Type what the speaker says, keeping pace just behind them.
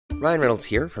Ryan Reynolds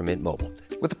here from Mint Mobile.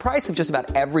 With the price of just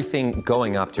about everything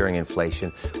going up during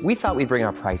inflation, we thought we'd bring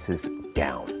our prices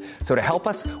down. So to help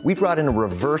us, we brought in a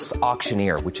reverse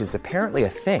auctioneer, which is apparently a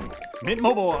thing. Mint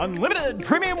Mobile Unlimited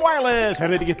Premium Wireless. How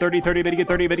to get 30, 30, bit to get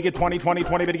 30, bit to get 20, 20,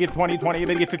 20, bit to get 20, 20,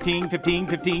 bit to get 15, 15,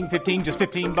 15, 15, just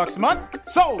 $15 a month?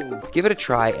 Sold! Give it a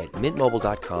try at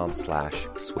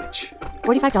mintmobile.com/switch.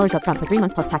 $45 up front for 3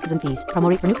 months plus taxes and fees. Promo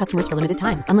rate for new customers for limited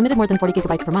time. Unlimited more than 40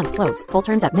 gigabytes per month. Slows full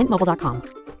terms at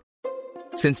mintmobile.com.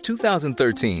 Since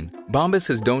 2013, Bombas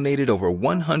has donated over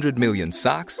 100 million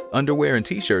socks, underwear, and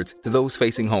T-shirts to those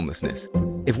facing homelessness.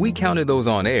 If we counted those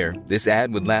on air, this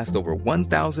ad would last over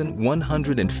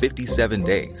 1,157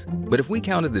 days. But if we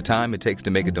counted the time it takes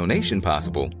to make a donation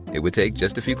possible, it would take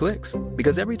just a few clicks.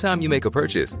 Because every time you make a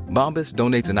purchase, Bombas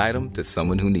donates an item to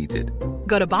someone who needs it.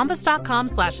 Go to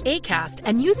bombas.com/ACAST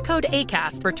and use code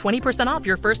ACAST for 20% off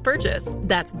your first purchase.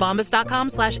 That's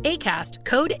bombas.com/ACAST,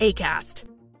 code ACAST.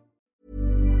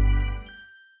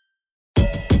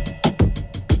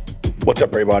 What's up,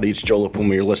 everybody? It's Joe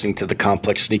LaPuma. You're listening to the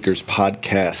Complex Sneakers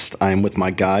Podcast. I'm with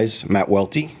my guys, Matt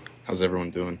Welty. How's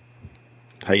everyone doing?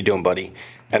 How you doing, buddy?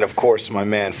 And, of course, my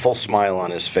man, full smile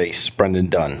on his face, Brendan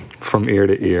Dunn. From ear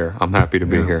to ear. I'm happy to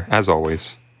be here, as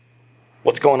always.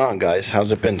 What's going on, guys?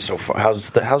 How's it been so far? How's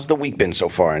the week been so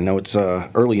far? I know it's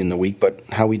early in the week, but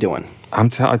how we doing? I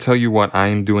tell you what, I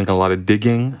am doing a lot of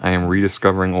digging. I am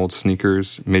rediscovering old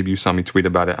sneakers. Maybe you saw me tweet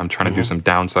about it. I'm trying to do some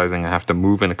downsizing. I have to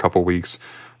move in a couple weeks,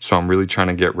 so I'm really trying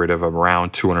to get rid of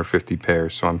around 250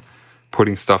 pairs. So I'm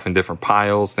putting stuff in different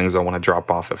piles, things I want to drop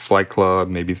off at Flight Club,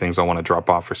 maybe things I want to drop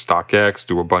off for StockX,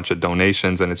 do a bunch of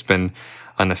donations, and it's been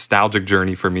a nostalgic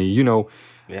journey for me. You know,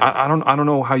 I don't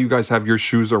know how you guys have your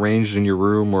shoes arranged in your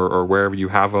room or wherever you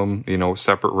have them, you know,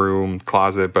 separate room,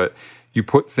 closet, but you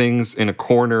put things in a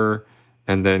corner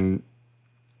and then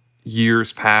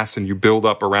years pass and you build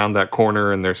up around that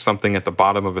corner and there's something at the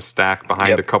bottom of a stack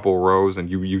behind a couple rows and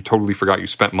you totally forgot you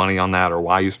spent money on that or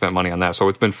why you spent money on that. So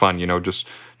it's been fun, you know, just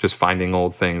finding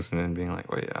old things and then being like,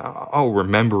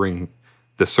 remembering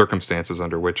the circumstances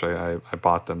under which I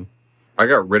bought them. I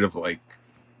got rid of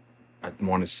I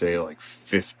want to say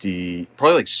 50,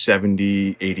 probably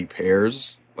 70, 80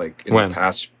 pairs in the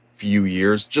past few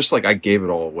years. Just I gave it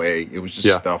all away. It was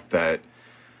just stuff that,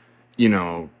 you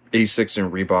know, Asics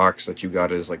and Reeboks that you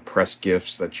got as press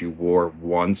gifts that you wore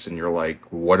once and you're like,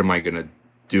 what am I going to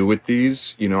do with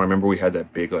these? You know, I remember we had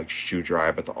that big shoe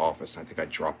drive at the office. And I think I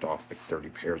dropped off 30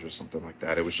 pairs or something like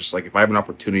that. It was just if I have an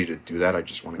opportunity to do that, I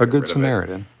just want to get rid of it. A good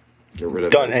Samaritan. Get rid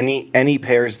of Done it. any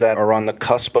pairs that are on the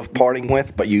cusp of parting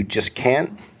with, but you just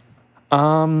can't?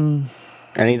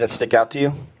 Any that stick out to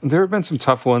you? There have been some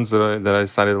tough ones that I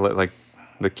decided to let,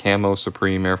 the Camo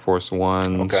Supreme Air Force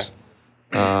Ones. Okay.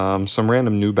 Some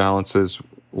random New Balances,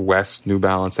 West New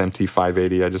Balance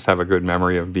MT580. I just have a good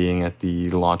memory of being at the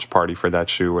launch party for that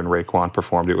shoe when Raekwon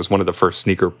performed. It was one of the first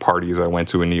sneaker parties I went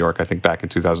to in New York, I think back in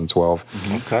 2012.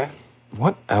 Okay.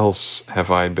 What else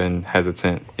have I been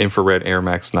hesitant? Infrared Air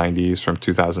Max 90s from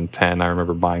 2010. I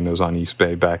remember buying those on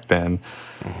Eastbay back then.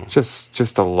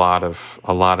 Just a lot of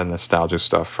nostalgia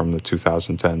stuff from the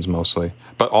 2010s mostly.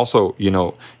 But also, you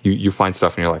know, you find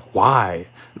stuff and you're like, why?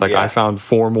 I found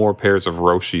 4 more pairs of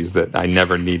Roshis that I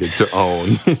never needed to own.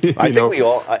 I think we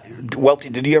all... Welty,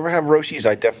 did you ever have Roshis?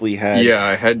 I definitely had. Yeah,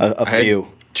 I had a few.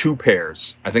 Had 2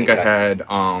 pairs. I think I had...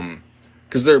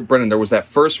 Because Brendan, there was that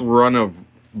first run of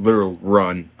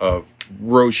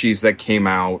Roshis that came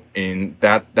out, and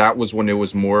that was when it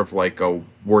was more of a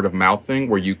word of mouth thing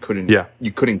where you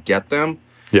couldn't get them.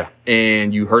 Yeah.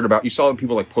 And you saw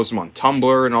people post them on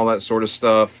Tumblr and all that sort of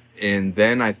stuff. And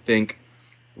then I think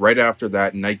right after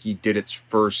that, Nike did its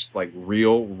first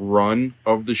real run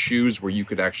of the shoes where you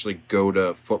could actually go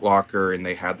to Foot Locker and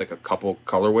they had a couple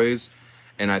colorways.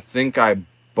 And I think I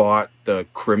bought the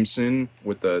crimson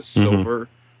with the silver.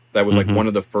 That was one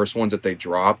of the first ones that they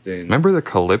dropped. And remember the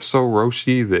Calypso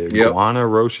Roshi, the Iguana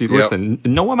Roshi? Listen,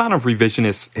 no amount of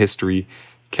revisionist history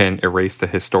can erase the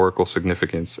historical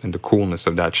significance and the coolness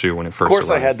of that shoe when it first arrived. Of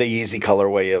course, I had the Yeezy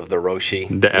colorway of the Roshi.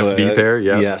 The FB pair,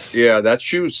 Yes. Yeah, that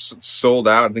shoe sold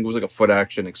out. I think it was a Foot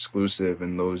Action exclusive,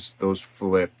 and those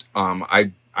flipped.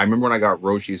 I remember when I got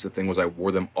Roshis, the thing was I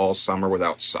wore them all summer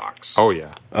without socks. Oh,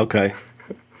 yeah. Okay.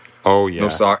 Oh, yeah.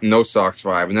 No socks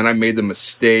vibe. And then I made the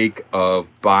mistake of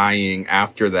buying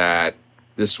after that.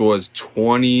 This was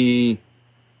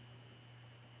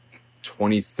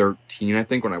 2013, I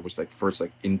think, when I was first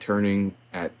interning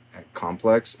at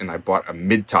Complex, and I bought a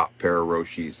mid-top pair of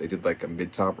Roshis. They did a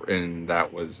mid-top, and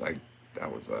that was a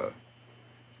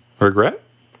regret?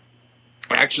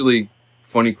 Actually,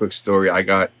 funny quick story. I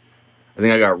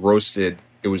think I got roasted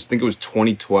I think it was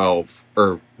 2012,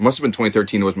 or it must have been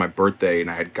 2013. It was my birthday, and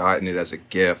I had gotten it as a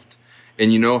gift.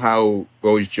 And you know how we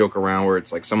always joke around where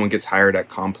it's like someone gets hired at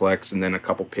Complex and then a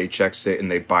couple paychecks hit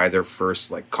and they buy their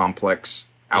first like Complex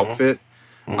outfit.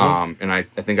 And I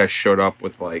think I showed up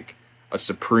with like a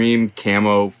Supreme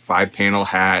camo 5-panel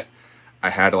hat. I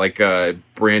had like a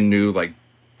brand new like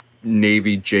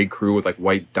navy J. Crew with like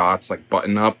white dots, like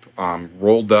button up,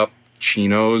 rolled up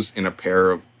chinos in a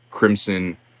pair of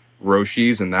crimson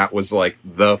Roshis, and that was like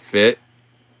the fit.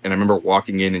 And I remember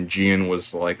walking in and Gian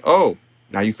was like, "Oh,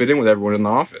 now you fit in with everyone in the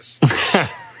office."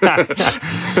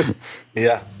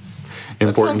 Yeah.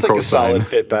 That sounds like a solid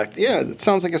fit back. Yeah, it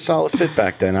sounds like a solid fit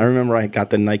back then. I remember I got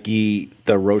the Nike,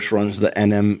 the Roche Runs, the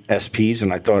NMSPs,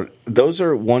 and I thought those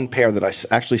are one pair that I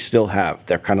actually still have.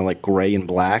 They're kind of like gray and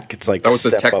black. It's like that was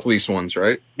the Tech Fleece ones,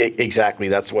 right? Exactly,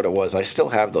 that's what it was. I still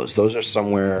have those. Those are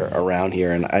somewhere around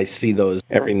here, and I see those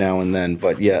every now and then.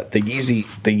 But yeah, the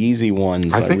Yeezy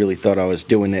ones, I really thought I was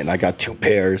doing it, and I got 2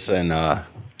 pairs, and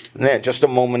man, just a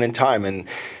moment in time, and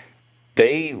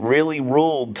they really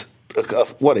ruled.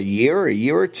 What, a year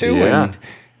or two? Yeah.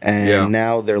 And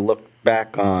now they're looked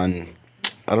back on.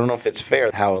 I don't know if it's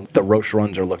fair how the Roche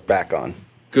Runs are looked back on.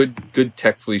 Good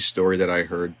Tech Fleece story that I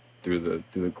heard through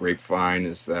the grapevine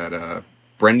is that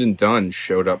Brendan Dunn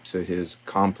showed up to his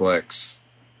Complex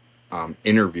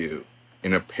interview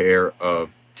in a pair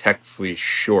of Tech Fleece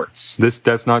shorts.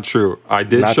 That's not true. I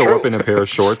did show up in a pair of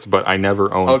shorts, but I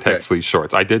never owned Tech Fleece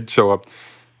shorts. I did show up.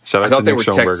 Shout out to Nick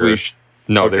Schoenberger.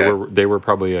 No, they were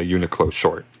probably a Uniqlo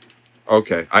short.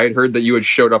 Okay, I had heard that you had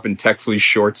showed up in Tech Fleece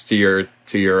shorts to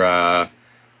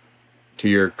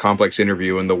your Complex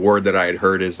interview, and the word that I had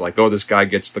heard is like, "Oh, this guy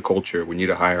gets the culture. We need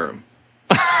to hire him."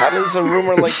 How does a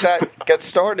rumor like that get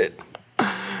started?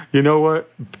 You know what?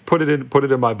 Put it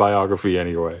in my biography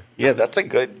anyway. Yeah, that's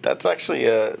actually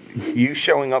you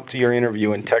showing up to your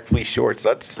interview in Tech Fleece shorts.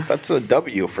 That's a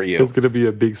W for you. It's going to be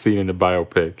a big scene in the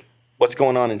biopic. What's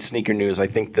going on in sneaker news? I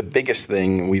think the biggest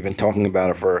thing, we've been talking about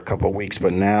it for a couple of weeks,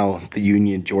 but now the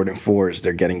Union Jordan 4s,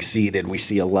 they're getting seeded. We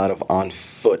see a lot of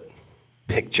on-foot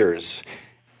pictures.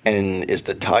 And is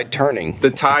the tide turning?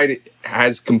 The tide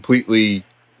has completely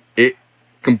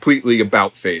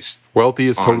about-faced. Welty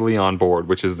is totally on board,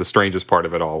 which is the strangest part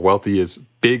of it all. Welty is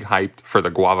big hyped for the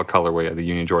guava colorway of the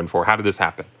Union Jordan 4. How did this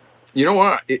happen? You know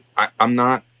what?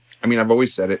 I've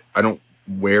always said it. I don't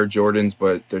wear Jordans,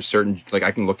 but there's certain, like,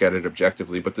 I can look at it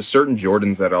objectively, but the certain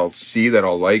Jordans that I'll see that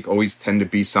I'll like always tend to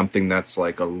be something that's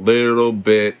like a little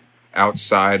bit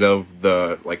outside of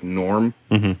the like norm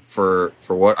for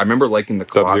what I remember liking the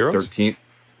Clot 13.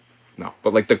 No,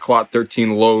 but like the Clot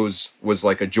 13 lows was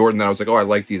like a Jordan that I was like, oh, I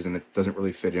like these, and it doesn't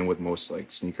really fit in with most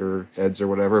like sneaker heads or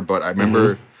whatever. But I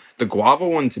remember the Guava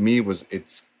one to me was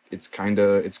it's kind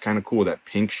of cool, that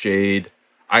pink shade.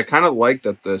 I kind of like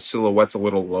that the silhouette's a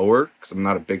little lower because I'm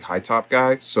not a big high top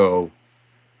guy. So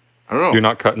I don't know. You're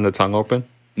not cutting the tongue open?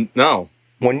 No.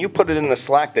 When you put it in the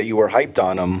Slack that you were hyped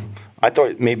on them, I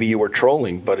thought maybe you were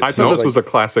trolling, but I thought this was a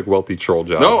classic Welty troll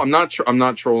job. No, I'm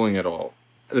not trolling at all.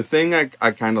 The thing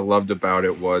I kind of loved about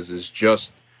it is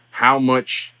just how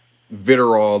much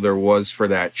vitriol there was for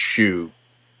that shoe.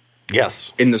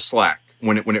 Yes. In the Slack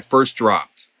when it first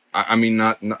dropped. I mean,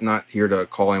 not here to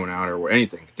call anyone out or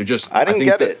anything. They're just. I didn't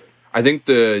get it. I think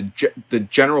the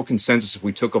general consensus, if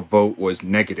we took a vote, was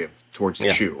negative towards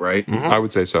the shoe, right? Mm-hmm. I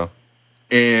would say so.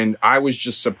 And I was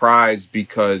just surprised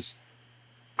because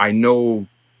I know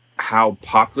how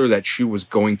popular that shoe was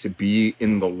going to be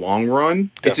in the long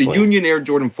run. Definitely. It's a Union Air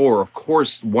Jordan 4. Of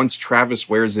course, once Travis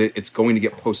wears it, it's going to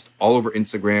get posted all over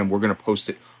Instagram. We're going to post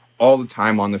it all the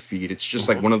time on the feed. It's just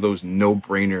like one of those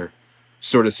no-brainer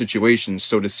sort of situations.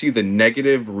 So to see the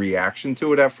negative reaction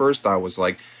to it at first, I was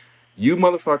like, you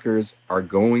motherfuckers are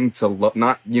going to love,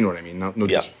 not, you know what I mean?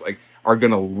 Just like, are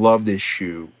going to love this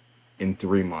shoe in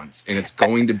 3 months. And it's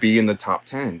going to be in the top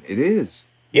 10. It is.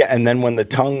 Yeah. And then when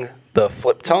the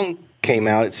flip tongue came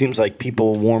out, it seems like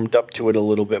people warmed up to it a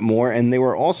little bit more. And there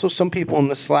were also some people in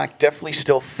the Slack definitely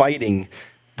still fighting,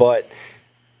 but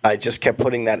I just kept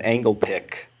putting that angle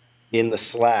pic in the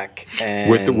Slack and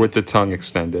with the tongue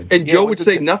extended. And Joe would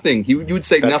say nothing. You would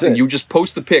say nothing. You would just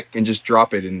post the pic and just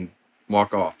drop it and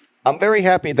walk off. I'm very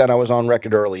happy that I was on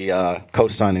record early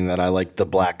co-signing that I like the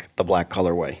black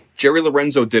colorway. Jerry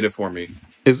Lorenzo did it for me.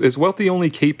 Is Welty only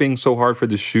caping so hard for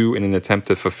the shoe in an attempt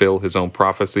to fulfill his own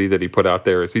prophecy that he put out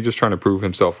there? Is he just trying to prove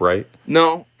himself right?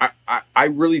 No, I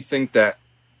really think that,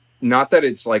 not that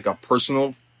it's like a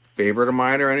personal favorite of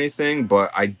mine or anything, but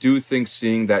I do think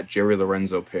seeing that Jerry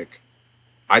Lorenzo pick,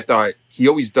 I thought he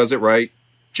always does it right.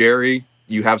 Jerry,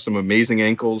 you have some amazing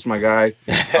ankles, my guy.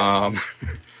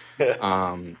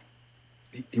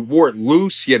 he wore it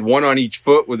loose. He had one on each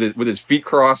foot with his feet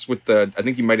crossed. I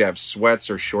think he might have sweats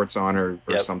or shorts on or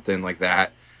something like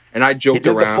that. And I joked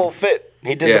around. He did the full fit.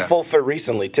 He did the full fit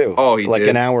recently too. Oh, he did?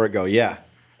 An hour ago. Yeah.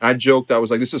 I joked. I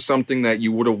was like, this is something that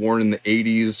you would have worn in the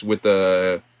 80s with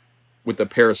a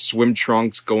pair of swim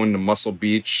trunks going to Muscle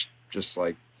Beach, just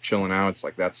like chilling out. It's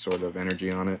like that sort of energy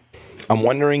on it. I'm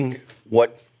wondering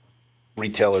what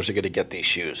retailers are going to get these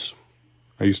shoes.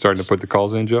 Are you starting to put the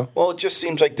calls in, Joe? Well, it just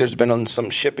seems like there's been some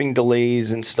shipping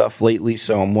delays and stuff lately,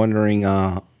 so I'm wondering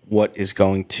what is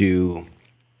going to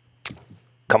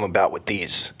come about with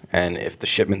these and if the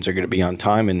shipments are going to be on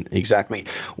time and exactly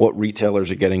what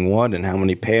retailers are getting what and how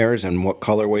many pairs and what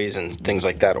colorways and things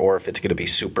like that, or if it's going to be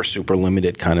super, super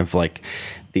limited, kind of like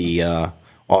the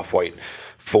Off-White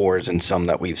 4s and some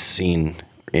that we've seen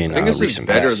in I think this is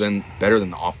better past. than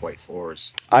the Off-White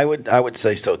 4s. I would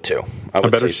say so too. I would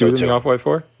a better say shoe so than the Off-White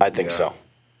 4? I think so.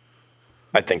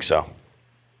 I think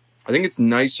I think it's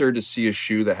nicer to see a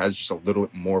shoe that has just a little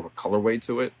bit more of a colorway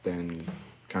to it than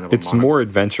kind of. It's more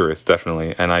adventurous,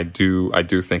 definitely, and I do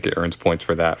think it earns points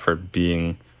for that, for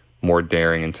being more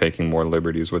daring and taking more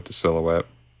liberties with the silhouette.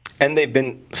 And they've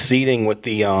been seeding with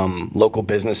the local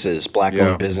businesses,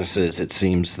 black-owned businesses. It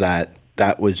seems that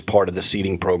was part of the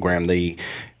seeding program.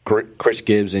 Chris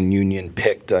Gibbs and Union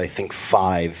picked, I think,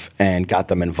 5 and got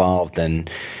them involved, and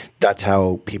that's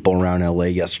how people around LA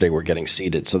yesterday were getting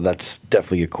seeded. So that's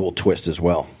definitely a cool twist as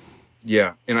well.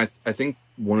 Yeah, and I think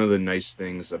one of the nice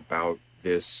things about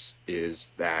this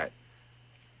is that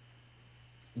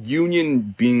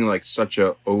Union being like such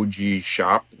a OG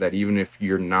shop that even if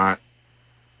you're not,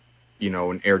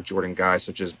 an Air Jordan guy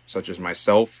such as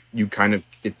myself, you kind of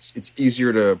it's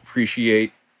easier to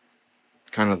appreciate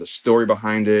kind of the story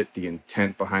behind it, the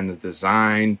intent behind the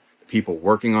design, the people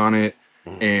working on it,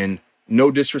 and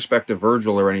no disrespect to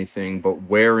Virgil or anything, but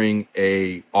wearing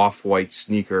a Off-White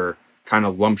sneaker kind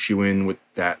of lumps you in with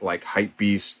that like hype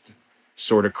beast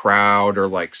sort of crowd or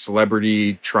like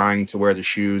celebrity trying to wear the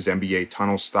shoes, NBA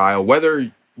tunnel style.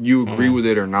 Whether you agree with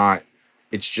it or not,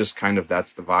 it's just kind of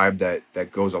that's the vibe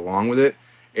that goes along with it.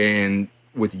 And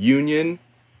with Union,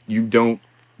 you don't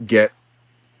get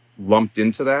lumped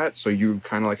into that. So you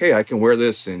kind of like, hey, I can wear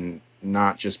this and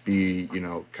not just be,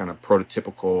 kind of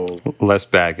prototypical. Less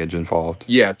baggage involved.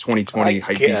 Yeah, 2020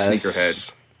 hype beast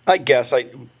sneakerhead. I guess.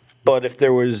 But if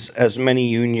there was as many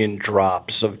Union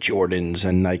drops of Jordans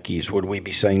and Nikes, would we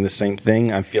be saying the same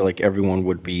thing? I feel like everyone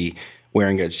would be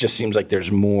wearing it. It just seems like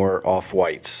there's more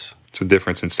Off-Whites. It's a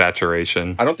difference in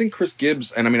saturation. I don't think Chris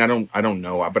Gibbs, and I mean, I don't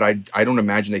know, but I don't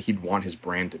imagine that he'd want his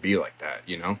brand to be like that,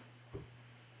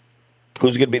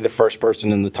 Who's going to be the first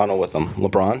person in the tunnel with him?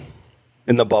 LeBron?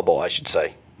 In the bubble, I should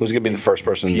say. Who's going to be the first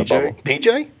person in the bubble?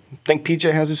 PJ? Think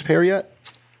PJ has his pair yet?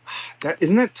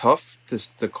 Isn't that tough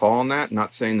to call on that?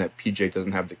 Not saying that PJ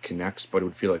doesn't have the connects, but it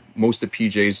would feel like most of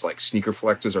PJ's like sneaker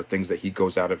flexes are things that he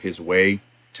goes out of his way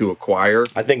to acquire.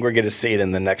 I think we're going to see it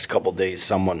in the next couple days,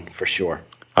 someone for sure.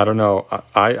 I don't know.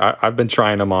 I've been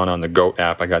trying them on the GOAT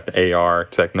app. I got the AR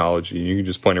technology. You can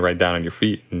just point it right down on your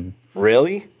feet. And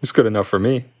really? It's good enough for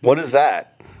me. What is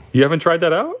that? You haven't tried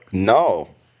that out? No.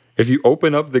 If you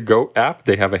open up the GOAT app,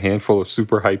 they have a handful of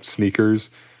super hyped sneakers,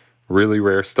 really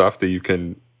rare stuff that you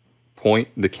can point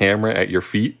the camera at your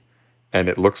feet, and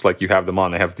it looks like you have them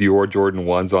on. They have Dior Jordan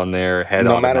 1s on there, Head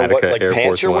no Automatica matter what, like Air pants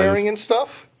Force you're 1s. wearing and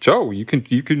stuff? Joe, you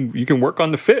can work on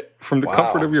the fit from the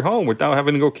comfort of your home without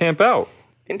having to go camp out.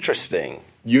 Interesting.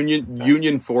 Union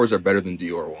 4s are better than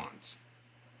Dior 1s.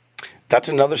 That's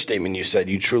another statement you said.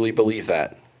 You truly believe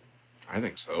that? I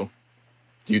think so.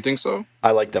 Do you think so?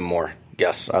 I like them more.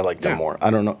 Yes, I like them more.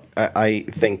 I don't know. I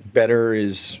think better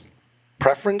is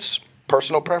preference,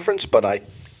 personal preference, but I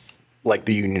like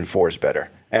the Union 4s better.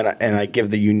 And I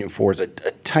give the Union 4s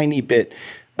a tiny bit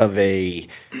of a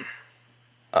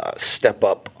step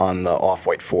up on the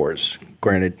Off-White 4s.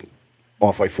 Granted,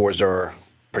 Off-White 4s are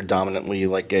predominantly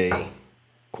like a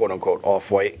quote-unquote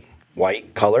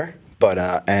white color, but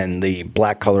and the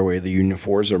black colorway of the Union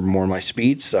 4s are more my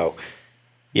speed. So,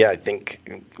 yeah, I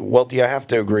think, Welty, I have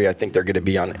to agree. I think they're going to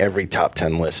be on every top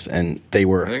 10 list, and they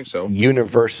were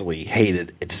universally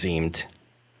hated, it seemed.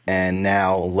 And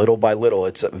now, little by little,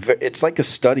 it's like a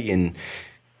study in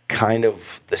kind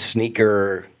of the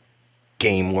sneaker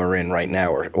game we're in right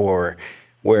now, or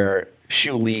where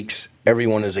shoe leaks,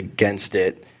 everyone is against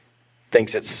it,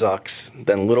 thinks it sucks.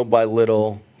 Then little by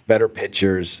little, better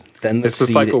pictures. Then it's the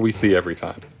cycle we see every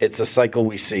time. It's a cycle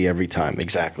we see every time,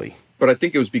 exactly. But I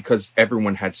think it was because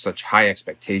everyone had such high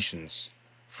expectations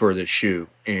for this shoe.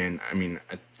 And I mean,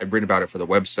 I've written about it for the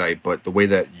website, but the way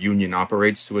that Union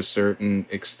operates to a certain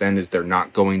extent is they're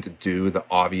not going to do the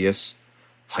obvious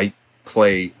hype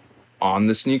play on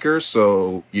the sneakers.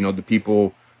 So, the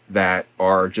people that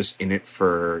are just in it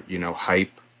for,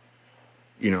 hype,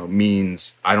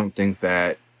 means I don't think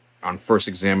that on first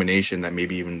examination that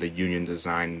maybe even the Union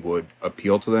design would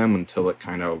appeal to them until it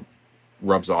kind of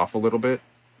rubs off a little bit.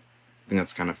 I think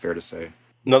that's kind of fair to say.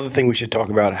 Another thing we should talk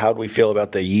about, how do we feel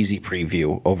about the Yeezy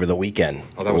preview over the weekend?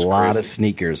 Oh, that was a lot crazy. Of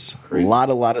sneakers. Crazy. A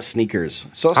lot of sneakers.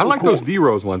 So I like those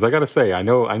D-Rose ones. I got to say, I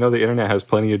know the internet has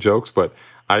plenty of jokes, but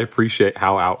I appreciate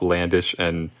how outlandish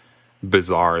and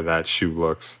bizarre that shoe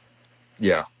looks.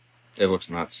 Yeah, it looks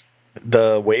nuts.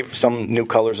 The wave, some new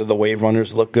colors of the Wave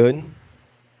Runners look good.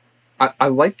 I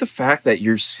like the fact that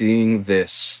you're seeing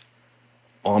this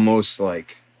almost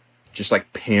like just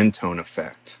like Pantone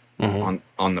effect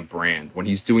on the brand when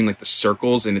he's doing like the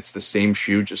circles and it's the same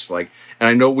shoe, just like, and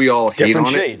I know we all hate different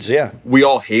on shades, it. yeah. We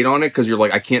all hate on it because you're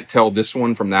like, I can't tell this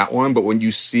one from that one, but when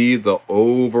you see the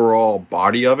overall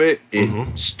body of it,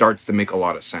 it starts to make a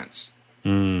lot of sense.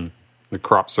 The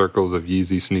crop circles of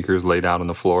Yeezy sneakers laid out on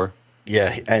the floor.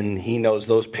 Yeah, and he knows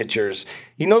those pictures.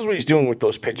 He knows what he's doing with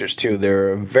those pictures too.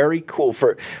 They're very cool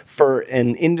for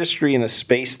an industry in a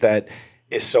space that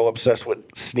is so obsessed with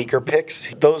sneaker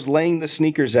pics. Those laying the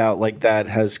sneakers out like that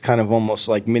has kind of almost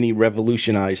like mini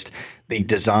revolutionized the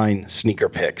design sneaker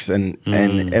pics. And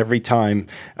every time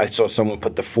I saw someone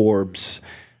put the Forbes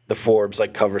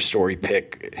like cover story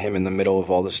pic, him in the middle of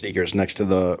all the sneakers next to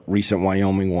the recent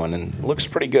Wyoming one, and it looks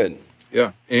pretty good.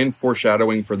 Yeah, and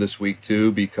foreshadowing for this week,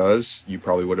 too, because you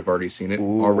probably would have already seen it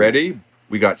already.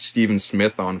 We got Steven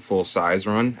Smith on Full Size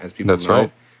Run, as people know.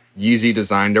 Right. Yeezy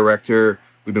design director.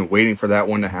 We've been waiting for that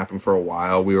one to happen for a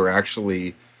while. We were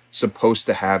actually supposed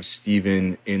to have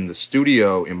Steven in the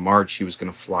studio in March. He was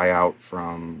going to fly out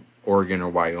from Oregon or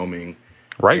Wyoming.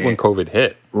 Right when COVID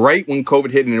hit. Right when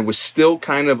COVID hit, and it was still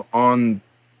kind of on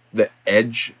the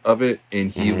edge of it,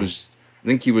 and he was... I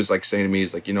think he was like saying to me,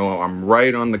 he's like, I'm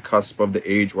right on the cusp of the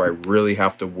age where I really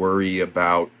have to worry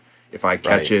about if I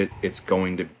catch it, it's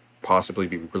going to possibly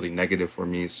be really negative for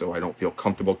me. So I don't feel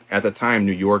comfortable. At the time,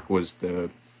 New York was the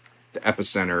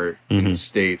epicenter in the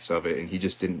States of it. And he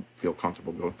just didn't feel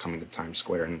comfortable coming to Times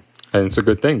Square. And it's a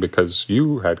good thing because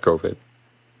you had COVID.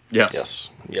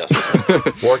 Yes.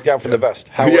 Worked out for the best.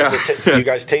 How was the you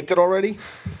guys taped it already?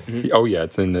 Oh yeah,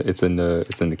 it's in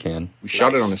the can. We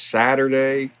shot it on a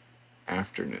Saturday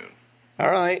afternoon.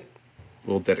 All right. A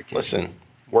little dedication. Listen,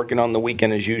 working on the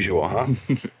weekend as usual, huh?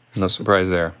 No surprise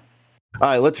there. All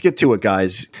right, let's get to it,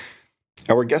 guys.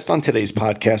 Our guest on today's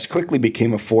podcast quickly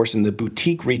became a force in the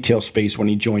boutique retail space when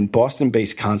he joined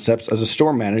Boston-based Concepts as a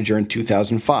store manager in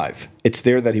 2005. It's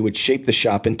there that he would shape the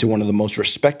shop into one of the most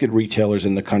respected retailers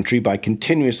in the country by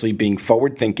continuously being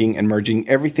forward-thinking and merging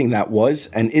everything that was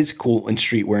and is cool in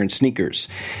streetwear and sneakers.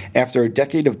 After a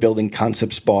decade of building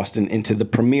Concepts Boston into the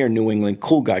premier New England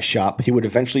cool guy shop, he would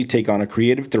eventually take on a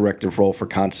creative directive role for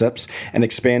Concepts and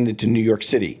expand into New York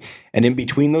City. And in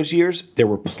between those years, there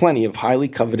were plenty of highly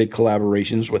coveted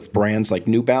collaborations with brands like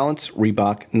New Balance,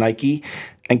 Reebok, Nike,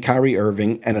 and Kyrie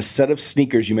Irving, and a set of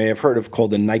sneakers you may have heard of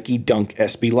called the Nike Dunk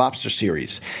SB Lobster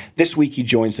Series. This week, he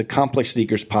joins the Complex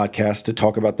Sneakers podcast to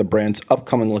talk about the brand's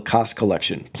upcoming Lacoste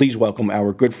collection. Please welcome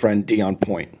our good friend, Deon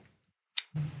Point.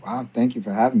 Wow, thank you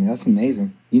for having me. That's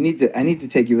amazing. I need to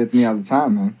take you with me all the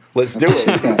time, man. Let's do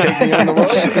it. Take me on the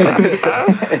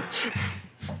road.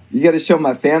 You got to show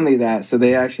my family that so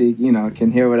they actually,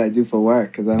 can hear what I do for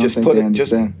work, because I don't think they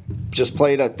understand. Just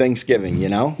play it at Thanksgiving,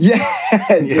 Yeah.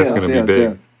 That's going to be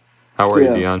big. How are you,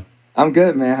 Deon? I'm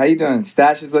good, man. How you doing?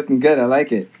 Stash is looking good. I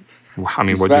like it. I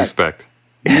mean, what do you expect?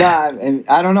 Nah,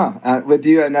 I don't know. With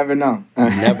you, I never know. You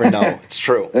never know. It's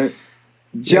true.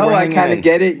 Joe, I kind of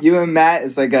get it. You and Matt,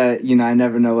 it's like I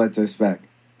never know what to expect.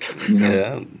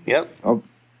 Yeah. Yep. Oh.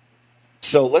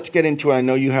 So let's get into it. I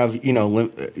know you have,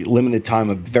 limited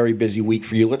time, a very busy week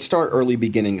for you. Let's start early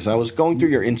beginnings. I was going through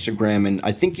your Instagram, and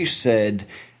I think you said,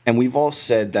 and we've all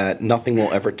said that nothing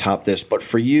will ever top this, but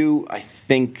for you, I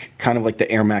think kind of like the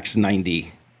Air Max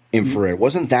 90 infrared.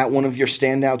 Wasn't that one of your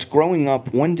standouts? Growing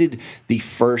up, when did the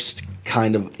first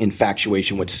kind of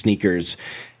infatuation with sneakers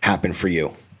happen for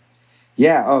you?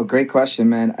 Yeah. Oh, great question,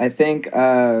 man. I think,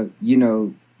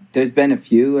 there's been a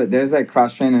few. There's like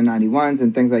cross-trainer 91s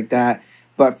and things like that.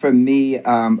 But for me,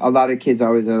 a lot of kids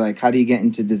always are like, how do you get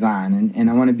into design? And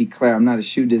I want to be clear, I'm not a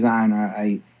shoe designer.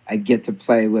 I get to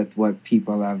play with what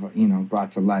people have,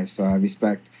 brought to life. So I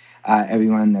respect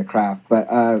everyone in their craft.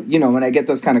 But, when I get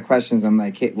those kind of questions, I'm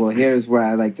like, hey, well, here's where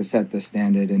I like to set the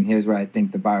standard, and here's where I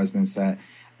think the bar has been set.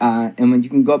 And when you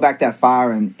can go back that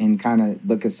far and kind of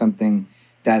look at something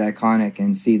that iconic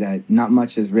and see that not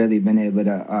much has really been able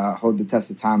to hold the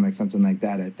test of time like something like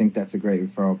that, I think that's a great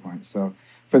referral point. So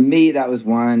for me, that was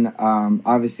one.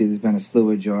 Obviously, there's been a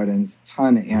slew of Jordans,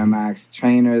 ton of Air Max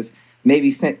trainers, maybe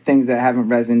things that haven't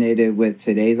resonated with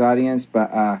today's audience.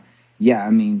 But yeah, I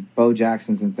mean, Bo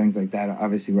Jacksons and things like that are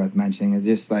obviously worth mentioning. It's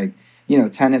just like,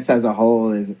 tennis as a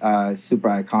whole is super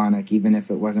iconic, even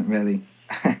if it wasn't really,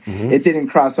 it didn't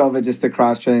cross over just to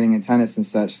cross training and tennis and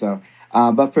such. So,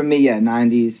 but for me, yeah,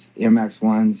 90s, Air Max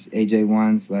 1s, AJ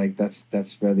 1s, like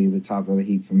that's really the top of the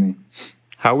heap for me.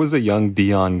 How was a young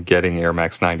Deon getting Air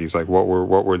Max 90s? Like, what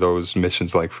were those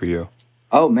missions like for you?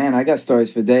 Oh, man, I got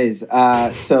stories for days.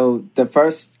 So the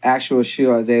first actual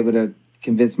shoe I was able to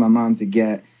convince my mom to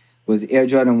get was Air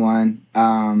Jordan 1.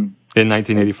 In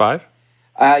 1985?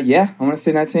 Yeah, I want to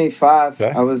say 1985.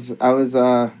 Okay.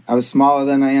 I was smaller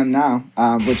than I am now,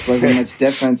 which wasn't much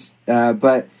difference.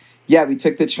 But yeah, we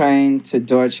took the train to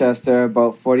Dorchester,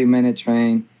 about 40-minute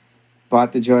train.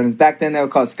 Bought the Jordans. Back then, they were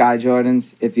called Sky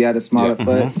Jordans if you had a smaller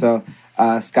foot. So,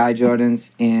 Sky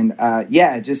Jordans. And,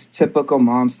 just typical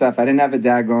mom stuff. I didn't have a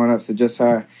dad growing up, so just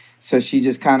her. So she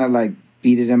just kind of, like,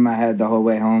 beat it in my head the whole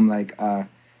way home. Like, I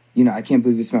can't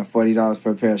believe you spent $40 for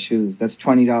a pair of shoes. That's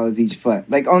 $20 each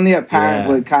foot. Like, only a parent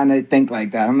would kind of think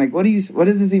like that. I'm like, what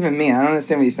does this even mean? I don't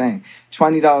understand what you're saying.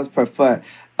 $20 per foot.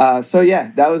 So,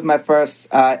 yeah, that was my first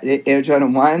Air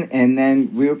Jordan 1. And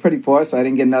then we were pretty poor, so I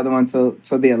didn't get another one till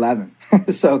the 11.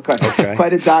 So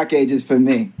quite a dark ages for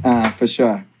me, for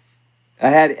sure. I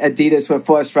had Adidas with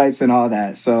 4 stripes and all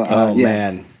that. So,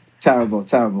 man. Terrible.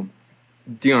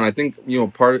 Deon, I think,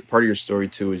 part of your story,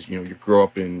 too, is, you grow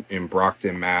up in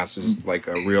Brockton, Mass. Is like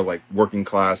a real, like, working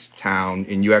class town.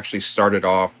 And you actually started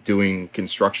off doing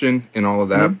construction and all of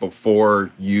that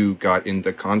before you got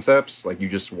into concepts. Like, you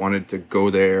just wanted to go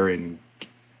there and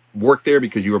work there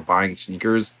because you were buying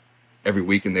sneakers every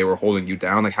week and they were holding you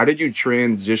down. Like, how did you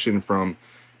transition from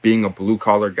being a blue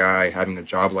collar guy, having a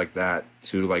job like that,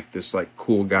 to like this like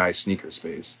cool guy sneaker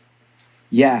space?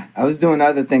 Yeah, I was doing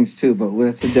other things too, but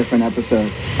that's a different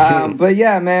episode. But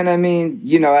yeah, man, I mean,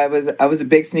 I was a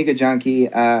big sneaker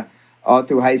junkie all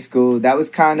through high school. That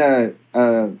was kind of,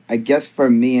 I guess,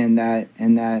 for me in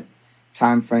that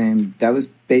time frame. That was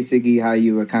basically how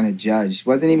you were kind of judged. It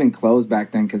wasn't even clothes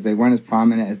back then because they weren't as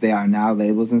prominent as they are now,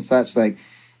 labels and such. Like,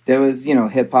 there was,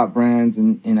 hip hop brands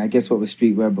and I guess what was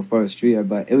streetwear before it was streetwear,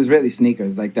 but it was really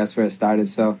sneakers. Like, that's where it started.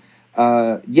 So,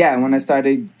 when I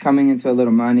started coming into a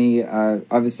little money,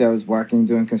 obviously I was working,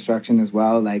 doing construction as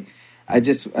well. Like, I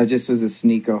just was a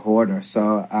sneaker hoarder.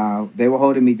 So, they were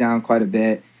holding me down quite a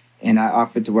bit and I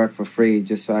offered to work for free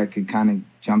just so I could kind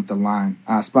of jump the line.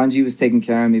 Spongy was taking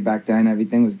care of me back then.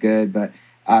 Everything was good, but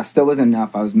still wasn't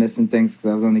enough. I was missing things because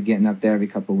I was only getting up there every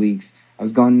couple of weeks. I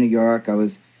was going to New York. I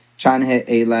was trying to hit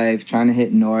A-Life, trying to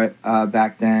hit Nort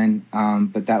back then.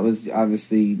 But that was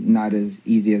obviously not as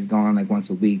easy as going like once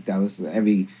a week. That was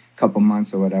every couple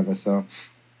months or whatever. So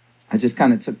I just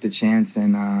kind of took the chance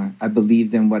and I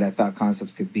believed in what I thought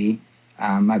concepts could be.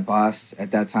 My boss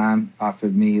at that time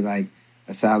offered me like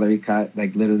a salary cut,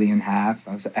 like literally in half.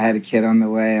 I had a kid on the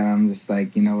way and I'm just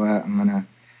like, you know what, I'm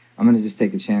gonna just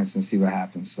take a chance and see what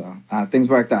happens. So things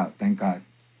worked out, thank God.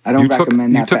 I don't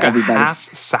recommend that for everybody. You took a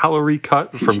half salary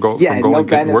cut from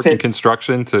working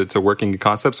construction to working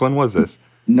concepts. When was this?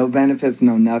 No benefits,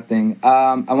 no nothing.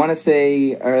 I want to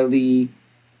say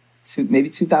maybe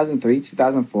 2003,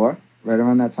 2004, right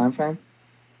around that time frame.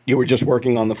 You were just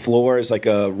working on the floor as like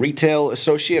a retail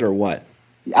associate or what?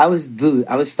 I was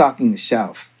stocking the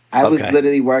shelf. I was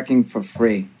literally working for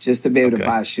free just to be able to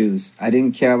buy shoes. I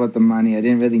didn't care about the money. I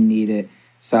didn't really need it.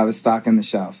 So I was stocking the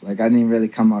shelf. Like, I didn't really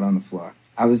come out on the floor.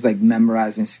 I was like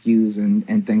memorizing SKUs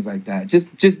and things like that.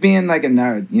 Just being like a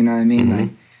nerd, you know what I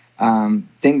mean? Mm-hmm.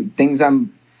 Like things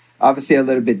I'm obviously a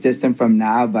little bit distant from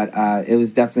now, but it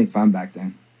was definitely fun back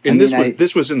then. And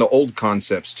this was in the old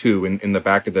concepts too, in the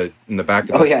back of the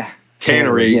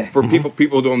tannery. Yeah. For people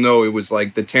who don't know, it was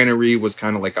like the tannery was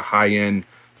kind of like a high end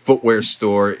footwear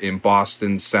store in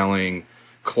Boston selling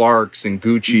Clarks and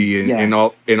Gucci and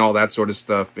all that sort of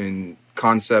stuff. And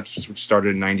concepts, which started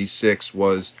in '96,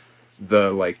 was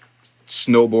the like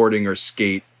snowboarding or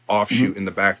skate offshoot in the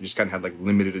back that just kind of had like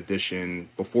limited edition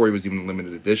before it was even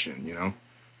limited edition, you know?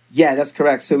 Yeah, that's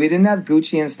correct. So we didn't have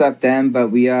Gucci and stuff then, but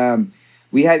we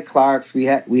had Clarks, we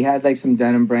had like some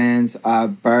denim brands,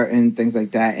 Burton, things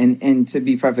like that. And to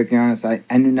be perfectly honest, I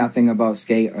knew nothing about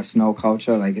skate or snow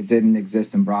culture. Like, it didn't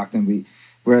exist in Brockton.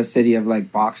 We're a city of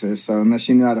like boxers, so unless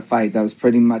you knew how to fight, that was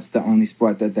pretty much the only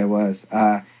sport that there was.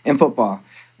 In football,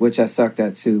 which I sucked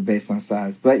at too, based on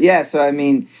size. But yeah, so I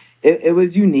mean, it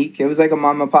was unique. It was like a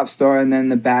mom and pop store, and then in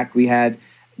the back we had,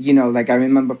 like I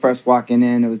remember first walking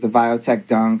in, it was the Viotech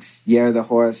Dunks, Year of the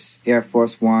Horse, Air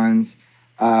Force Ones,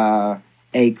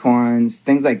 acorns,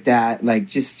 things like that, like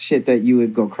just shit that you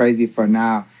would go crazy for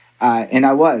now. And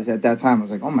I was at that time. I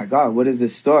was like, oh my God, what is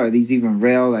this store? Are these even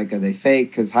real? Like, are they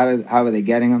fake? Because how are they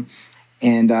getting them?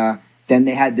 And then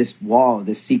they had this wall,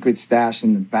 this secret stash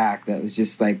in the back that was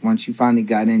just like, once you finally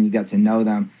got in, you got to know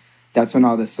them. That's when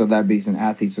all the celebrities and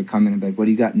athletes would come in and be like, what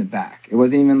do you got in the back? It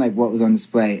wasn't even like what was on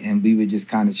display, and we would just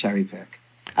kind of cherry pick.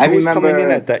 Who was coming in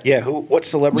at that? Yeah, what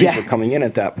celebrities were coming in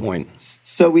at that point?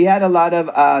 So we had a lot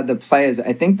of the players.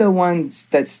 I think the ones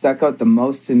that stuck out the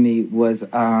most to me was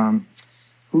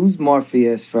who's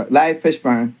Morpheus for Larry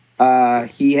Fishburne.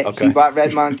 He bought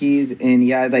Red Monkeys, and he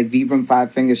had like Vibram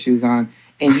 5-finger shoes on.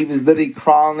 And he was literally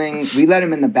crawling. We let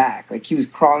him in the back. Like, he was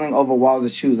crawling over walls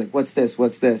of shoes. Like, what's this?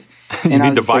 What's this? And you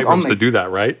need the Vibrams to do that,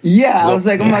 right? Yeah. I was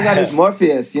like, oh, my God, it's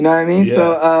Morpheus. You know what I mean? Yeah.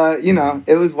 So,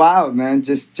 it was wild, man,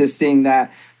 just seeing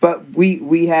that. But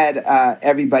we had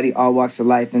everybody, all walks of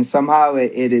life. And somehow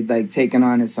it had, like, taken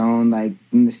on its own, like,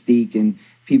 mystique. And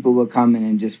people would come in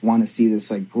and just want to see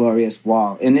this, like, glorious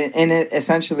wall. And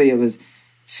essentially, it was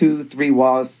 2-3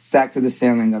 walls stacked to the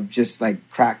ceiling of just, like,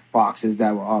 cracked boxes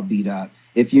that were all beat up.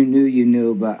 If you knew, you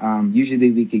knew, but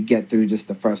usually we could get through just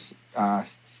the first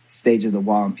stage of the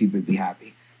wall and people would be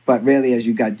happy. But really, as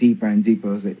you got deeper and deeper,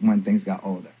 was when things got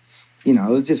older. It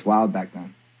was just wild back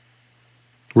then.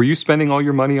 Were you spending all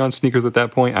your money on sneakers at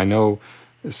that point? I know,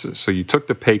 so you took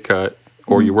the pay cut,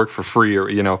 or you worked for free, or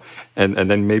and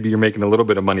then maybe you're making a little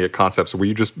bit of money at Concepts. Were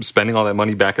you just spending all that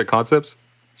money back at Concepts?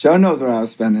 Joe knows where I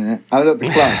was spending it. I was at the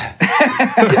club.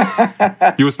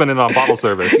 You were spending it on bottle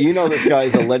service. This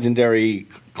guy's a legendary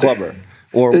clubber.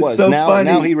 Or was. So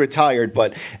now he retired,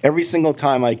 but every single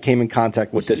time I came in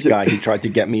contact with this guy, he tried to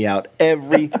get me out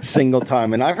every single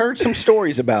time. And I've heard some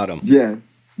stories about him. Yeah.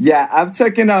 Yeah, I've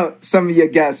taken out some of your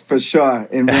guests for sure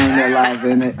and ruined their life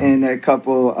in a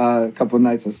couple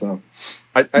nights or so.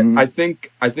 I think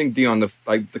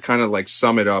Deon, the kind of like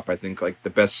sum it up. I think like the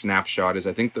best snapshot is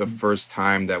I think the first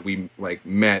time that we like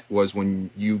met was when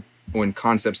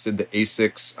Concepts did the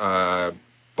Asics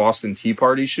Boston Tea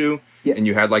Party shoe, and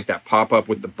you had like that pop up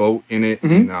with the boat in it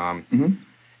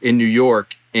in New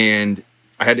York, and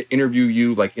I had to interview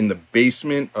you like in the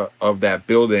basement of that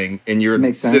building, and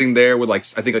you're sitting there with like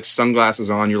I think like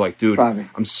sunglasses on. You're like, dude,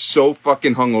 I'm so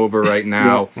fucking hungover right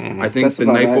now. I think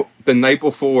the night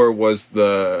before was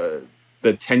the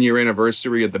 10-year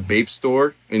anniversary of the Bape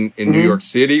store in New York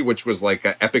City, which was like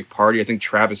an epic party. I think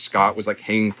Travis Scott was like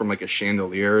hanging from like a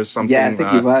chandelier or something. Yeah, I think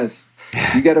he was.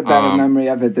 You got a better memory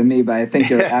of it than me, but I think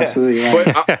you're absolutely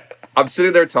right. But I'm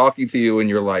sitting there talking to you, and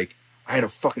you're like, I had a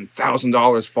fucking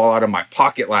 $1,000 fall out of my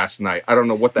pocket last night. I don't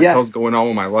know what the hell's going on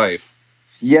with my life.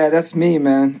 Yeah, that's me,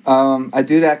 man. I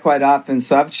do that quite often.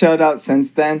 So I've chilled out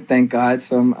since then, thank God.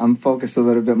 So I'm focused a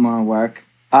little bit more on work.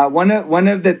 One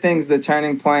of the things, the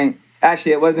turning point,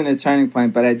 actually it wasn't a turning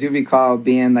point, but I do recall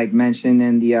being like mentioned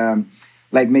in the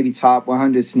like maybe top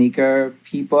 100 sneaker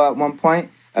people at one point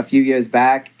a few years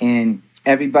back. And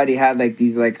everybody had like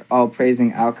these like all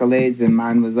praising accolades, and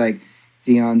mine was like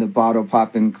Deon, the bottle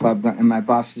popping club, and my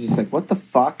boss was just like, "What the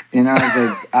fuck?" And I was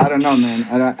like, "I don't know,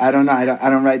 man. I don't know. I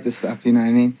don't write this stuff. You know what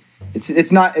I mean?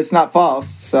 It's not false.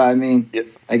 So I mean,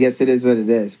 I guess it is what it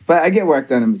is. But I get work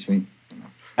done in between.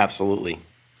 Absolutely.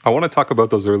 I want to talk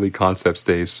about those early Concepts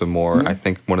days some more. Mm-hmm. I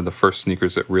think one of the first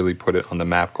sneakers that really put it on the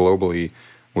map globally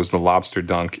was the Lobster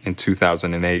Dunk in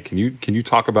 2008. Can you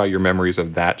talk about your memories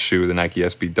of that shoe, the Nike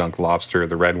SB Dunk Lobster,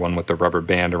 the red one with the rubber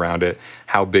band around it,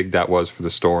 how big that was for the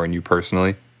store and you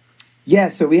personally? Yeah,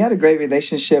 so we had a great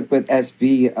relationship with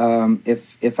SB.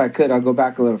 If I could, I'll go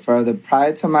back a little further.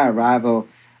 Prior to my arrival,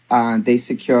 they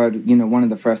secured, one of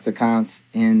the first accounts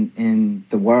in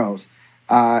the world.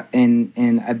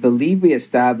 And I believe we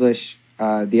established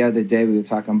the other day we were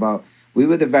talking about, we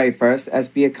were the very first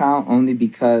SB account only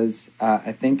because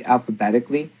I think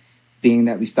alphabetically, being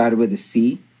that we started with a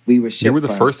C, we were shipped. You were the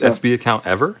first SB account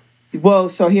ever? Well,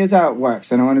 so here's how it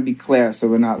works, and I want to be clear so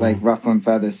we're not like ruffling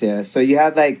feathers here. So you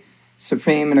had like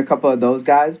Supreme and a couple of those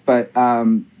guys, but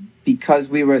because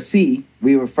we were C,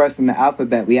 we were first in the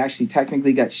alphabet, we actually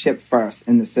technically got shipped first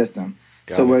in the system.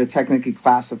 So we're technically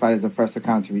classified as the first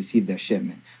account to receive their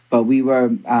shipment. But we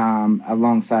were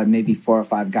alongside maybe 4 or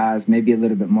 5 guys, maybe a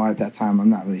little bit more at that time. I'm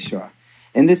not really sure.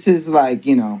 And this is like,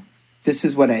 this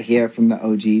is what I hear from the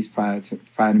OGs prior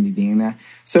to me being there.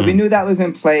 So we knew that was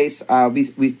in place.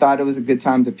 We thought it was a good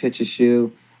time to pitch a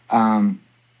shoe. They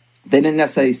didn't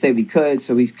necessarily say we could,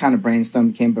 so we kind of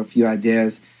brainstormed, came up with a few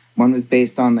ideas. One was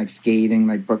based on like skating,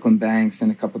 like Brooklyn Banks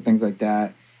and a couple things like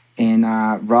that. And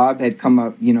Rob had come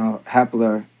up,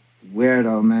 Hepler,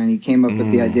 weirdo, man. He came up with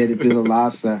the idea to do the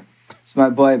lobster. It's my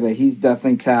boy, but he's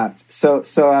definitely tapped. So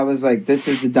I was like, this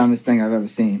is the dumbest thing I've ever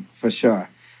seen, for sure.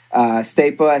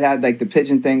 Staple, I had like the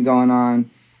pigeon thing going on.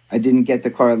 I didn't get the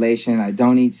correlation. I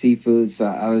don't eat seafood, so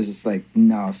I was just like,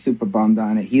 no, super bummed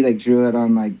on it. He like drew it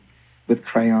on like with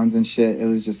crayons and shit. It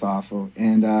was just awful.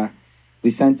 And we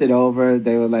sent it over.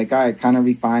 They were like, all right, kind of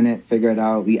refine it, figure it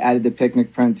out. We added the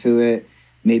picnic print to it,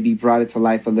 maybe brought it to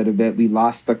life a little bit. We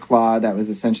lost the claw that was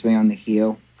essentially on the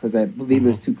heel because I believe it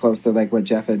was too close to like what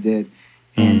Jeff had did.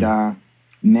 And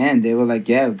man, they were like,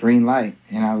 yeah, green light.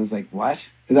 And I was like,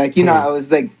 what? Like, you know,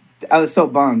 I was so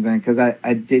bummed, man, because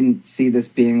I didn't see this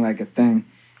being like a thing.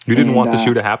 You didn't want the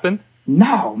shoe to happen?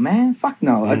 No, man, fuck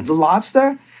no. A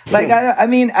lobster? Like, I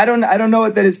mean, I don't know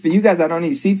what that is for you guys. I don't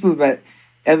eat seafood, but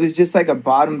it was just like a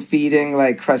bottom feeding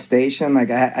like crustacean. Like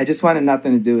I just wanted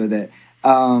nothing to do with it.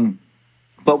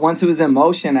 But once it was in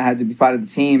motion, I had to be part of the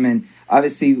team, and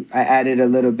obviously I added a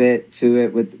little bit to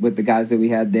it with the guys that we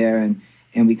had there,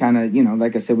 and we kind of, you know,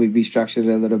 like I said, we restructured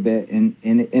it a little bit, and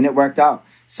it worked out.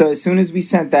 So as soon as we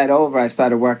sent that over, I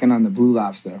started working on the blue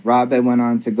lobster. Rob had went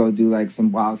on to go do like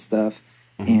some wild stuff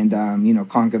and, you know,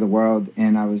 conquer the world.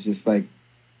 And I was just like,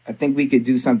 I think we could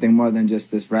do something more than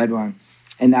just this red one.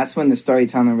 And that's when the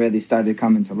storytelling really started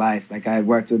coming to life. Like I had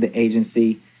worked with the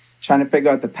agency trying to figure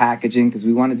out the packaging because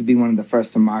we wanted to be one of the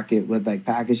first to market with like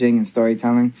packaging and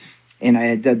storytelling. And I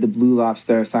had did the blue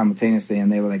lobster simultaneously, and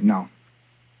they were like, no,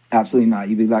 absolutely not.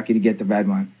 You'd be lucky to get the red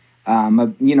one.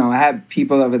 You know, I had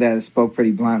people over there that spoke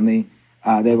pretty bluntly.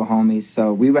 They were homies.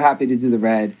 So we were happy to do the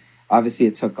red. Obviously,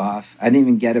 it took off. I didn't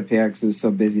even get a pair because it was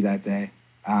so busy that day.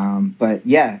 But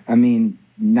yeah, I mean,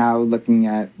 now looking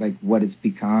at like what it's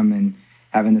become and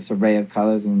having this array of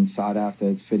colors and sought after,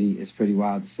 it's pretty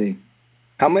wild to see.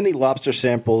 How many lobster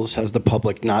samples has the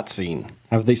public not seen?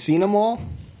 Have they seen them all?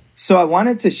 So I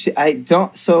wanted to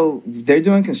so they're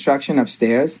doing construction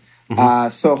upstairs.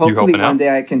 So hopefully one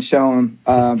day I can show them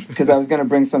because I was going to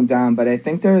bring some down, but I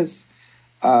think there's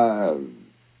over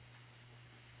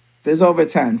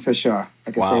 10 for sure.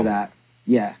 I can say that.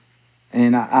 Yeah.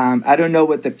 And I don't know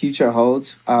what the future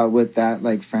holds with that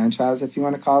like franchise, if you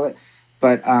want to call it.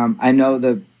 But I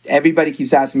know everybody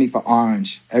keeps asking me for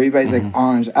orange. Everybody's like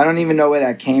orange. I don't even know where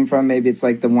that came from. Maybe it's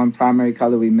like the one primary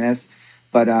color we missed.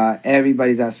 But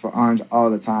everybody's asked for orange all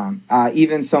the time.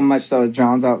 Even so much so it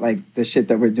drowns out like the shit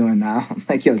that we're doing now. I'm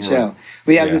like, yo, chill.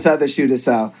 We have this other shoe to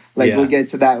sell. Like we'll get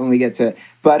to that when we get to it.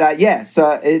 But yeah,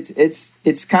 so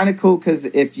it's kind of cool because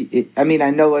I mean, I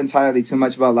know entirely too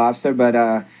much about lobster,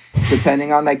 but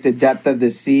depending on like the depth of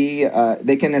the sea,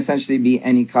 they can essentially be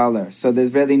any color. So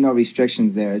there's really no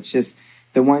restrictions there. It's just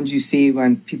the ones you see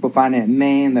when people find it in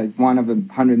Maine, like one of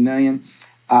 100 million.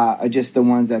 Are just the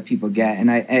ones that people get. And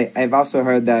I've also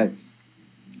heard that,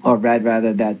 or read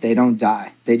rather, that they don't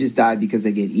die. They just die because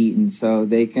they get eaten. So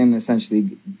they can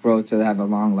essentially grow to have a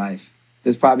long life.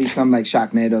 There's probably some like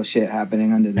Sharknado shit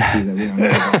happening under the sea that we don't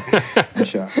know about, I'm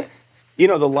sure. You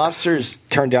know, the lobsters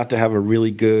turned out to have a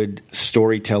really good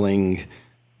storytelling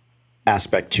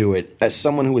aspect to it. As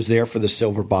someone who was there for the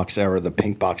silver box era, the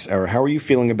pink box era, how are you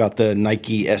feeling about the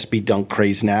Nike SB Dunk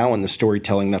craze now and the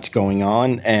storytelling that's going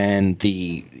on and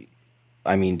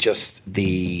just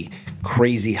the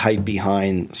crazy hype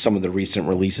behind some of the recent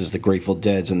releases, the Grateful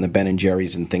Deads and the Ben &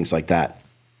 Jerry's and things like that?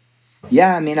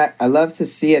 Yeah, I mean, I love to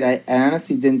see it. I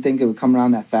honestly didn't think it would come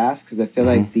around that fast because I feel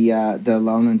like the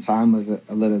lull in time was a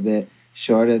little bit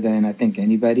shorter than I think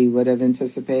anybody would have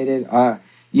anticipated.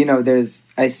 You know,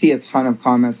 I see a ton of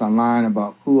comments online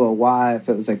about who or why, if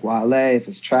it was like Wale, if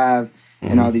it's Trav,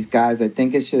 and all these guys. I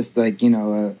think it's just like, you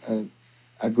know,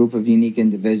 a group of unique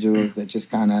individuals that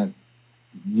just kind of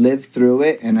live through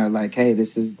it and are like, hey,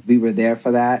 we were there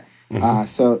for that.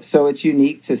 So it's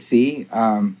unique to see.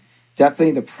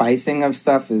 Definitely the pricing of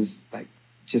stuff is like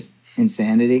just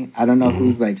insanity. I don't know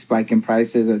who's like spiking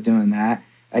prices or doing that.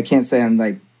 I can't say I'm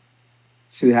like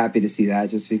too happy to see that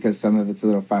just because some of it's a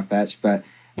little far-fetched, but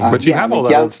you have all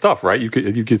that old stuff, right? You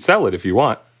could sell it if you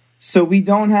want. So we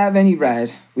don't have any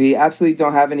red. We absolutely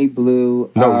don't have any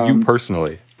blue. No, you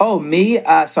personally. Oh, me?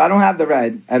 So I don't have the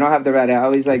red. I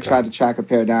always like try to track a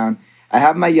pair down. I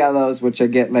have my yellows, which I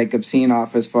get like obscene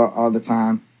offers for all the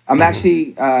time. I'm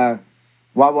actually,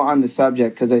 while we're on the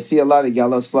subject, because I see a lot of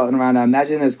yellows floating around, I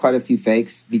imagine there's quite a few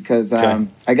fakes because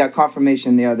I got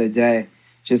confirmation the other day,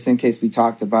 just in case we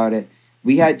talked about it.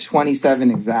 We had 27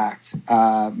 exact,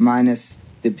 minus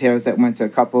the pairs that went to a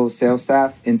couple sales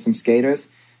staff and some skaters.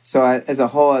 So as a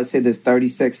whole, I'd say there's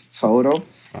 36 total.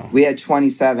 Oh. We had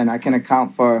 27. I can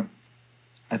account for,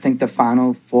 I think, the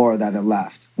final 4 that are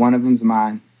left. One of them's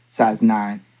mine, size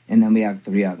 9, and then we have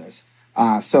 3 others.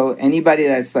 So anybody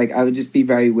that's like, I would just be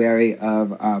very wary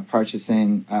of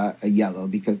purchasing a yellow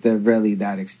because they're really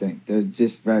that extinct. They're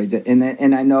just very,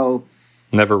 and I know.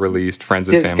 Never released, friends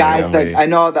and There's family guys only. that I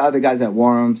know all the other guys that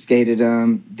wore them, skated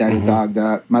them, that are dogged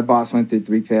up. My boss went through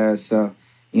 3 pairs, so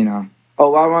you know. Oh,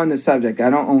 while we're on the subject, I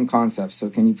don't own Concepts, so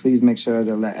can you please make sure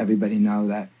to let everybody know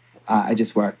that I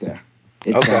just work there.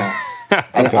 It's Okay.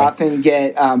 I often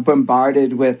get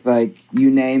bombarded with like you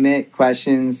name it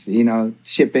questions, you know,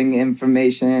 shipping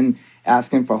information,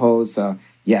 asking for holds. So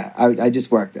yeah, I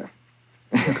just work there.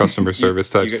 Customer service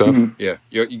type stuff. Yeah,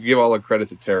 you give all the credit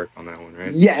to Tarek on that one,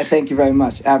 right? Yeah, thank you very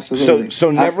much. Absolutely.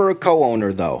 So never a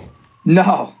co-owner though.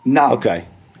 No. Okay.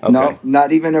 No,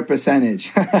 not even a percentage.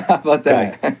 How about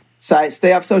that? Okay. So I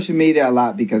stay off social media a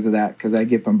lot because of that, because I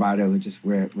get bombarded with just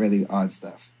really odd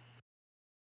stuff.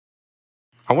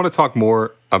 I want to talk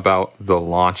more about the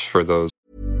launch for those.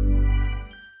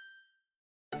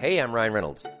 Hey, I'm Ryan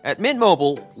Reynolds. At Mint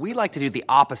Mobile, we like to do the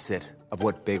opposite of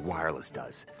what Big Wireless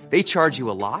does. They charge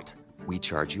you a lot, we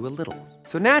charge you a little.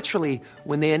 So naturally,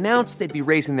 when they announced they'd be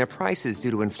raising their prices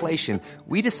due to inflation,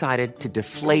 we decided to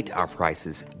deflate our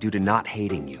prices due to not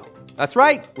hating you. That's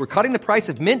right. We're cutting the price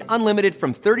of Mint Unlimited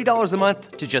from $30 a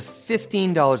month to just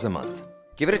 $15 a month.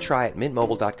 Give it a try at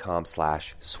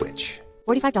mintmobile.com/switch.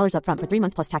 $45 up front for 3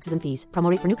 months plus taxes and fees. Promo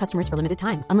rate for new customers for limited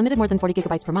time. Unlimited more than 40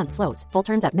 gigabytes per month. Slows full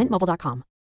terms at mintmobile.com.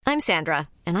 I'm Sandra,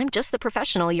 and I'm just the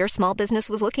professional your small business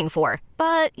was looking for.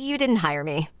 But you didn't hire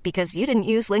me because you didn't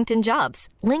use LinkedIn Jobs.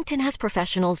 LinkedIn has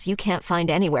professionals you can't find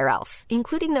anywhere else,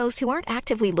 including those who aren't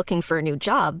actively looking for a new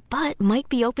job, but might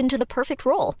be open to the perfect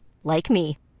role, like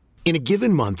me. In a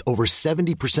given month, over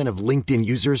 70% of LinkedIn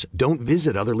users don't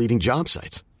visit other leading job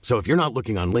sites. So if you're not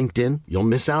looking on LinkedIn, you'll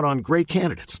miss out on great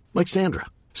candidates like Sandra.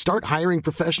 Start hiring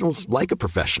professionals like a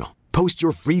professional. Post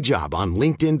your free job on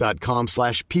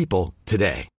linkedin.com/people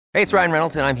today. Hey, it's Ryan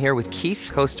Reynolds, and I'm here with Keith,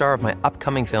 co-star of my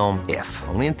upcoming film, If,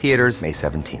 only in theaters May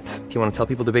 17th. Do you want to tell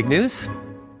people the big news?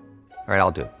 All right,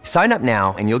 I'll do it. Sign up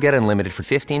now and you'll get unlimited for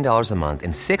 $15 a month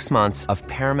and 6 months of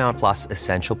Paramount Plus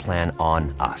Essential Plan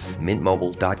on us.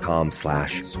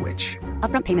 MintMobile.com/switch.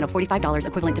 Upfront payment of $45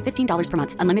 equivalent to $15 per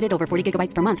month. Unlimited over 40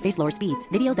 gigabytes per month. Face lower speeds.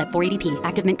 Videos at 480p.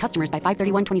 Active Mint customers by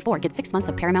 531.24 get 6 months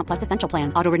of Paramount Plus Essential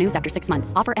Plan. Auto renews after 6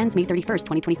 months. Offer ends May 31st,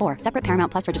 2024. Separate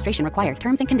Paramount Plus registration required.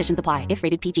 Terms and conditions apply if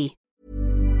rated PG.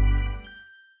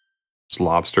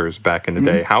 Lobsters back in the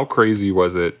day. How crazy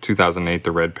was it? 2008,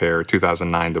 the red pair,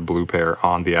 2009, the blue pair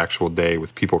on the actual day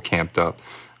with people camped up.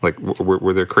 Like,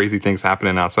 were there crazy things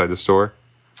happening outside the store?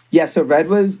 Yeah, so red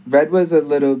was a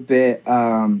little bit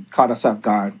caught us off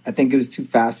guard. I think it was too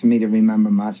fast for me to remember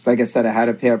much. Like I said, I had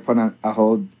a pair put on a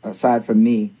hold aside for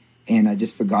me, and I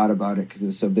just forgot about it because it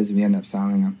was so busy we ended up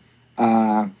selling them.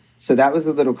 So that was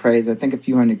a little crazy. I think a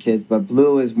few hundred kids, but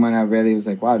blue is when I really was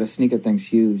like, wow, the sneaker thing's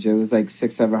huge. It was like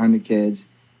 600-700 kids.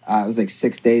 It was like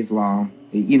 6 days long.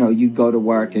 You know, you'd go to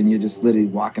work and you're just literally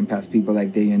walking past people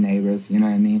like they're your neighbors. You know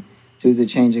what I mean? Dudes are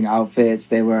changing outfits.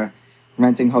 They were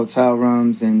renting hotel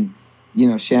rooms and, you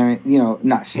know, sharing, you know,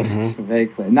 not very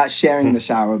clear, not sharing the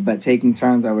shower, but taking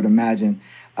turns, I would imagine.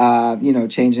 You know,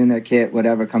 changing their kit,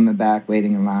 whatever, coming back,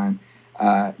 waiting in line.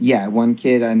 Yeah, one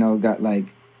kid I know got like,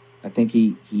 I think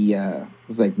he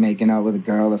was like making out with a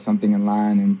girl or something in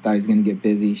line and thought he was going to get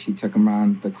busy. She took him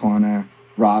around the corner,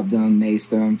 robbed him,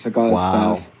 maced him, took all his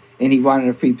stuff. And he wanted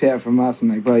a free pair from us. I'm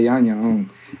like, bro, you're on your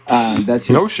own. That's just,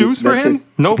 no shoes for him?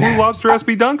 No Blue Lobster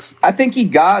SB Dunks? I think he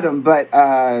got them, but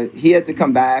he had to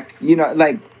come back. You know,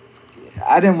 like,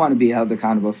 I didn't want to be held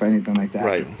accountable for anything like that.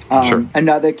 Right. Sure.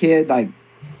 Another kid, like,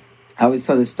 I always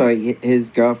tell this story.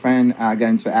 His girlfriend got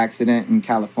into an accident in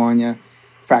California.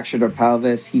 Fractured her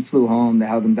pelvis. He flew home. They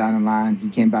held him down in line. He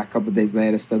came back a couple of days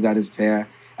later, still got his pair.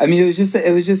 I mean, it was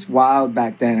just wild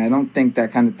back then. I don't think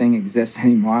that kind of thing exists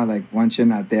anymore. Like once you're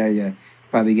not there, you're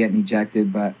probably getting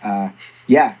ejected. But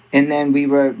yeah. And then we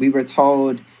were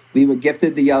told, we were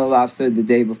gifted the yellow lobster the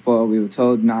day before. We were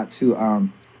told not to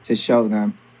show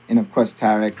them. And of course,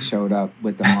 Tarek showed up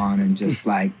with them on and just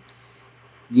like,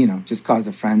 you know, just caused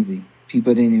a frenzy.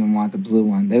 People didn't even want the blue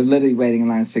one. They're literally waiting in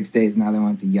line 6 days. Now they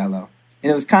want the yellow. And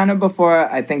it was kind of before,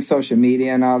 I think, social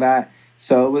media and all that.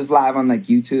 So it was live on, like,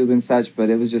 YouTube and such,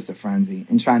 but it was just a frenzy.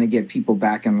 And trying to get people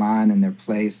back in line in their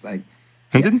place, like...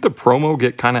 And didn't the promo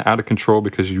get kind of out of control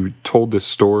because you told this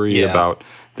story about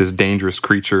this dangerous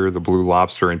creature, the blue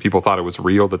lobster, and people thought it was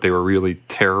real, that they were really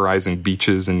terrorizing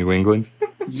beaches in New England?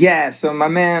 Yeah, so my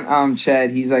man,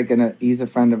 Chad, he's like he's a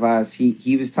friend of ours.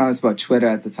 He was telling us about Twitter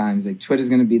at the time. He's like, Twitter's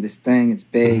going to be this thing. It's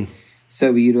big.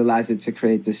 So we utilized it to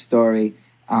create this story.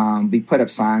 We put up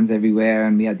signs everywhere,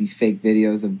 and we had these fake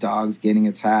videos of dogs getting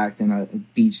attacked and a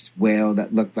beached whale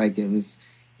that looked like it was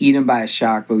eaten by a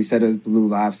shark, but we said it was blue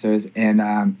lobsters.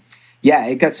 And yeah,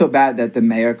 it got so bad that the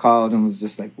mayor called and was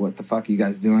just like, what the fuck are you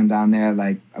guys doing down there?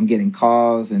 Like, I'm getting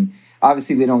calls. And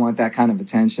obviously we don't want that kind of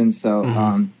attention.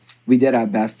 So we did our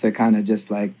best to kind of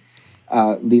just like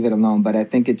leave it alone. But I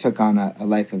think it took on a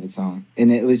life of its own.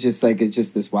 And it was just like, it's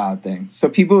just this wild thing. So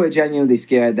people were genuinely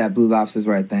scared that blue lobsters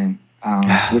were a thing,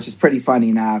 which is pretty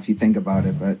funny now if you think about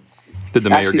it. But did the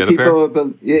mayor get a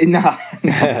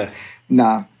pair?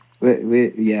 No.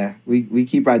 We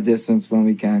keep our distance when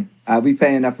we can. We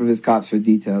pay enough of his cops for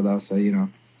detail, though, so, you know,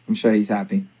 I'm sure he's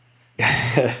happy.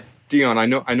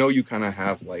 Deon, I know you kind of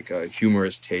have, like, a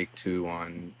humorous take, too,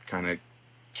 on kind of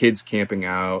kids camping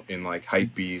out in, like,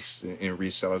 hype beasts and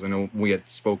resellers. I know we had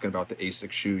spoken about the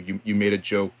ASICS shoe. You made a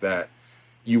joke that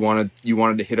you wanted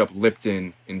to hit up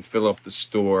Lipton and fill up the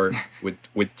store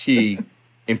with tea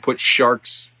and put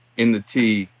sharks in the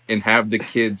tea and have the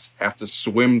kids have to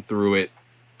swim through it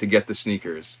to get the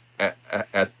sneakers at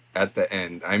the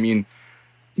end. I mean,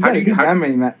 you got a good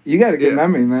memory, man. You got a good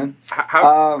memory, man.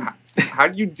 How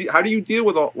do you deal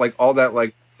with all that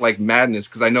like madness?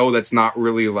 Because I know that's not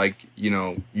really like, you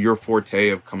know, your forte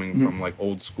of coming from like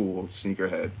old school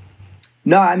sneakerhead.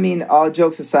 No, I mean, all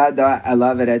jokes aside, though, I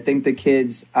love it. I think the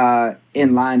kids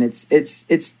in line,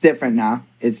 it's different now.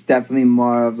 It's definitely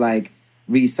more of like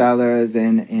resellers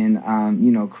and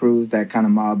you know, crews that kind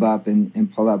of mob up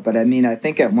and pull up. But I mean, I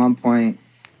think at one point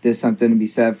there's something to be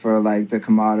said for like the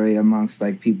camaraderie amongst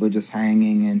like people just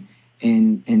hanging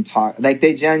and talk. Like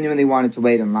they genuinely wanted to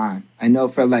wait in line. I know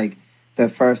for like the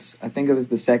first, I think it was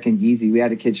the second Yeezy, we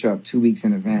had a kid show up 2 weeks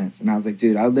in advance. And I was like,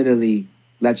 dude, I'll literally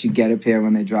let you get a pair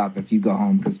when they drop if you go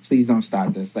home, because please don't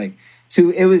start this. Like,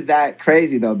 it was that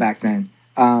crazy though back then.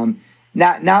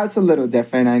 Now it's a little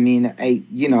different. I mean,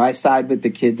 I side with the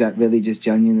kids that really just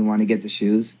genuinely want to get the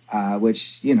shoes,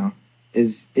 which, you know,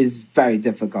 is very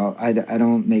difficult. I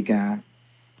don't make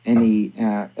any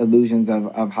illusions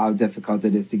of how difficult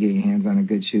it is to get your hands on a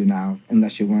good shoe now,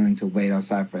 unless you're willing to wait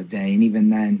outside for a day. And even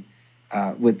then,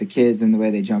 with the kids and the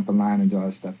way they jump in line and do all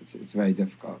this stuff, it's very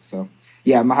difficult. So,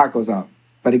 yeah, my heart goes out.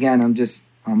 But again,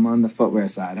 I'm on the footwear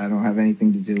side. I don't have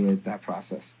anything to do with that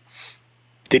process.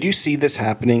 Did you see this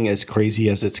happening as crazy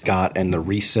as it's got and the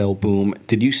resale boom?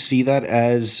 Did you see that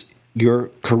as your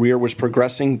career was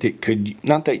progressing?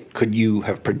 Could you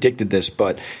have predicted this,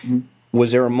 but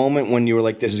was there a moment when you were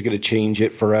like, this is going to change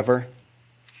it forever?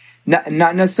 Not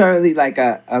necessarily like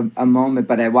a moment,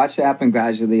 but I watched it happen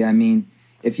gradually. I mean,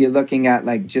 if you're looking at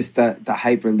like just the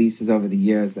hype releases over the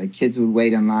years, like kids would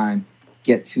wait in line,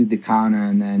 get to the counter,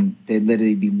 and then they'd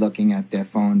literally be looking at their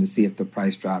phone to see if the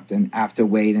price dropped. And after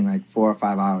waiting like 4 or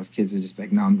 5 hours, kids would just be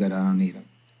like, no, I'm good, I don't need them.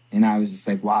 And I was just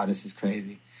like, wow, this is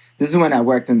crazy. This is when I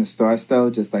worked in the store still,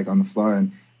 just like on the floor.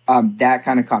 And that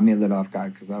kind of caught me a little off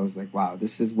guard, because I was like, wow,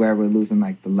 this is where we're losing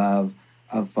like the love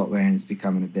of footwear and it's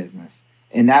becoming a business.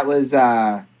 And that was,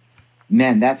 that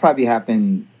probably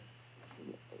happened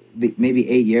maybe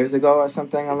 8 years ago or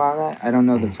something along that. I don't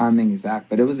know the timing exact,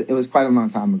 but it was quite a long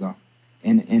time ago.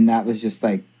 And that was just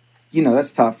like, you know,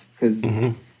 that's tough, because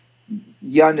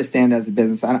you understand as a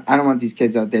business. I don't want these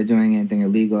kids out there doing anything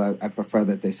illegal. I prefer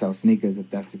that they sell sneakers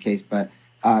if that's the case. But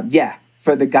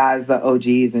for the guys, the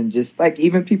OGs, and just like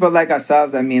even people like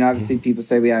ourselves, I mean, obviously people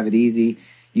say we have it easy.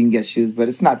 You can get shoes, but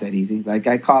it's not that easy. Like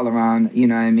I call around, you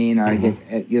know what I mean? Or I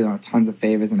get, you know, tons of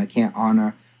favors and I can't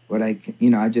honor what I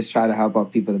just try to help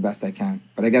out people the best I can.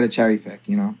 But I got to cherry pick,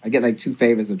 you know. I get like 2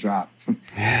 favors a drop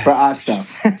for our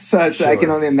stuff. So I can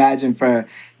only imagine for,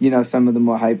 you know, some of the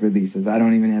more hype releases. I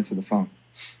don't even answer the phone.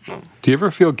 Do you ever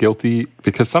feel guilty?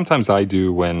 Because sometimes I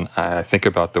do when I think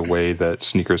about the way that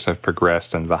sneakers have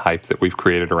progressed and the hype that we've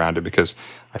created around it, because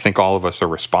I think all of us are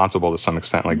responsible to some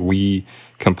extent. Like we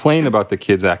complain about the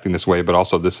kids acting this way, but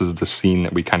also this is the scene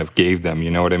that we kind of gave them. You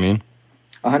know what I mean?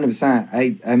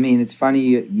 100%. I mean, it's funny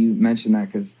you mentioned that,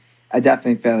 because I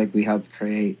definitely feel like we helped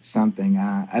create something.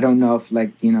 I don't know if,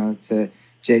 like, you know, to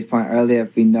Jay's point earlier,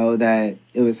 if we know that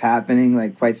it was happening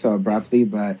like quite so abruptly,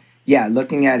 but yeah,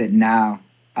 looking at it now,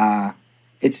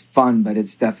 it's fun, but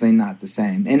it's definitely not the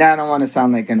same. And I don't want to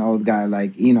sound like an old guy,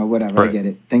 like, you know, whatever. Right. I get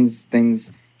it.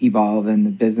 Things evolve, and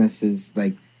the business is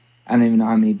like, I don't even know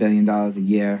how many $1 billion a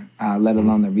year, let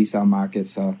alone the resale market.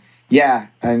 So yeah,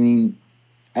 I mean,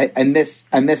 I miss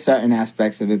certain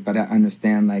aspects of it, but I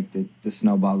understand like the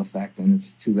snowball effect, and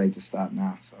it's too late to stop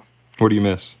now. So what do you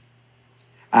miss?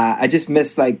 I just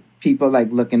miss like people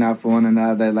like looking out for one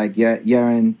another. Like you're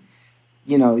in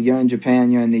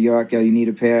Japan, you're in New York, yo, you need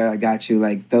a pair, I got you.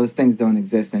 Like those things don't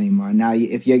exist anymore. Now,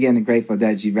 if you're getting a Grateful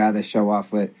Dead, you'd rather show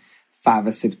off with 5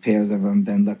 or 6 pairs of them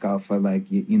than look out for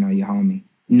like you know, your homie.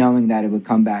 knowing that it would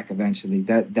come back eventually.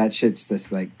 That shit's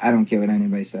just like, I don't care what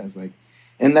anybody says. Like,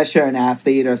 unless you're an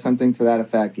athlete or something to that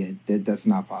effect, that's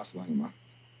not possible anymore.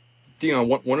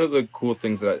 Deon, one of the cool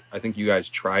things that I think you guys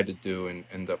tried to do and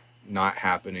end up not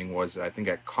happening was, I think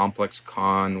at Complex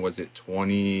Con, was it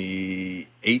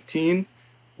 2018?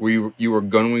 You were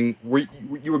going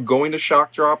to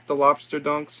shock drop the lobster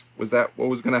dunks? Was that what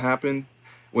was going to happen?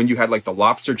 When you had like the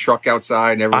lobster truck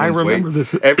outside and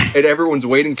everyone's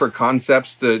waiting for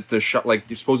concepts to shot, like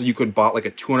supposedly you could bought like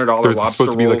a $200 There's lobster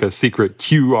supposed to be roll. like a secret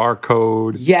QR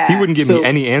code. Yeah, he wouldn't give me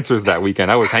any answers that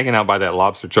weekend. I was hanging out by that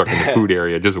lobster truck in the food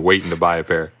area just waiting to buy a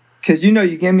pair. Because,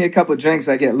 you give me a couple drinks,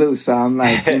 I get loose. So I'm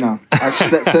like,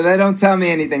 so they don't tell me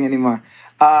anything anymore.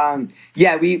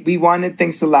 We wanted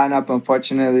things to line up.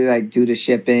 Unfortunately, like due to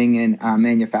shipping and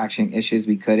manufacturing issues,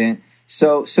 we couldn't.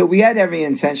 So we had every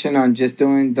intention on just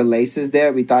doing the laces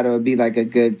there. We thought it would be like a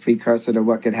good precursor to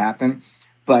what could happen.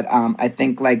 But I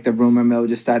think like the rumor mill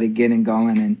just started getting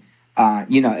going. And,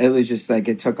 it was just like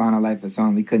it took on a life of its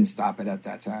own. We couldn't stop it at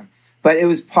that time. But it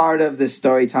was part of the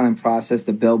storytelling process,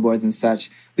 the billboards and such.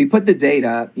 We put the date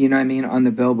up, on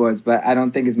the billboards. But I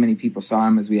don't think as many people saw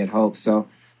them as we had hoped. So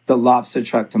the lobster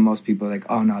truck to most people are like,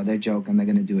 oh, no, they're joking. They're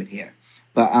going to do it here.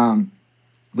 But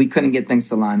we couldn't get things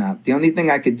to line up. The only thing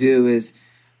I could do is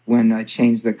when I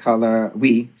changed the color,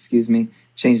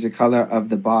 changed the color of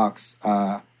the box.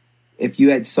 If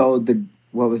you had sold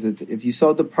if you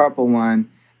sold the purple one,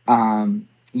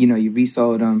 you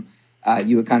resold them,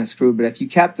 you were kind of screwed. But if you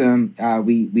kept them,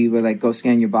 we were like, go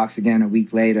scan your box again a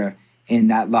week later. And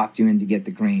that locked you in to get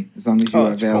the green, as long as you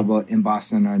were available in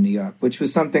Boston or New York, which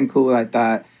was something cool, I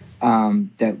thought,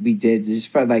 that we did just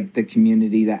for like the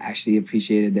community that actually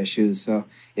appreciated their shoes. So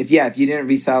if you didn't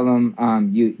resell them,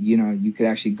 you could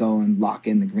actually go and lock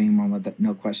in the green one with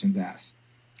no questions asked.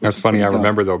 That's funny. I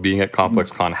remember, though, being at Complex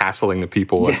Con, hassling the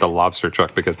people at the lobster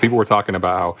truck because people were talking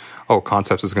about how,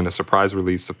 Concepts is going to surprise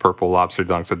release the purple lobster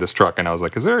dunks at this truck. And I was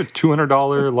like, is there a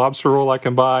 $200 lobster roll I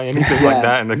can buy? Anything like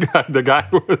that? And the guy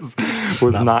was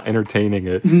not entertaining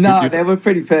it. No, they were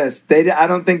pretty pissed. I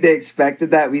don't think they expected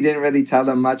that. We didn't really tell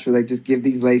them much. We're like, just give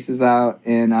these laces out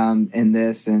and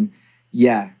this. And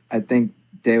I think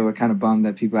they were kind of bummed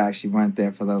that people actually weren't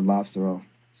there for the lobster roll.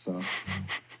 So...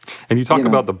 And you talk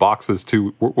about the boxes,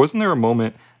 too. Wasn't there a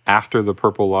moment after the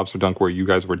purple lobster dunk where you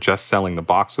guys were just selling the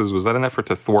boxes? Was that an effort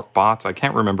to thwart bots? I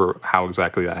can't remember how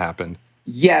exactly that happened.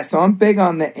 Yeah, so I'm big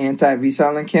on the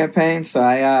anti-reselling campaign. So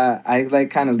I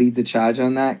like kind of lead the charge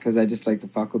on that because I just like to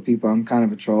fuck with people. I'm kind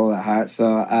of a troll at heart.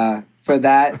 So for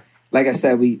that, like I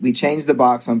said, we changed the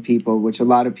box on people, which a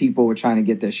lot of people were trying to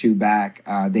get their shoe back.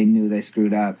 They knew they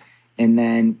screwed up. And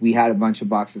then we had a bunch of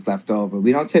boxes left over.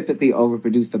 We don't typically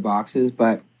overproduce the boxes,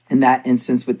 but... in that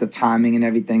instance, with the timing and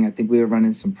everything, I think we were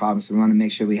running some problems. So we want to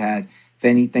make sure we had, if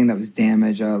anything that was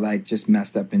damaged or like just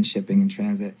messed up in shipping and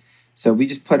transit. So we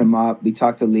just put them up. We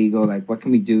talked to legal, like, what can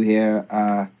we do here?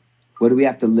 What do we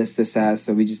have to list this as?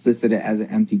 So we just listed it as an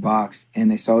empty box,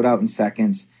 and they sold out in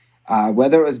seconds.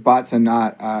 Whether it was bots or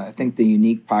not, I think the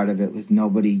unique part of it was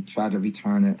nobody tried to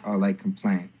return it or like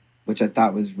complain, which I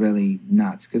thought was really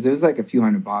nuts because it was like a few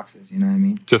hundred boxes, you know what I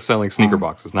mean? Just selling sneaker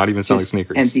boxes, not even selling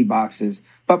sneakers. Empty boxes.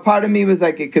 But part of me was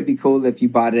like, it could be cool if you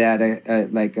bought it at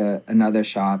another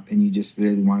shop and you just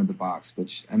really wanted the box,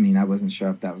 which, I mean, I wasn't sure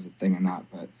if that was a thing or not.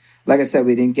 But like I said,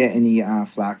 we didn't get any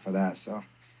flack for that. So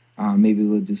maybe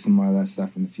we'll do some more of that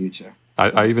stuff in the future.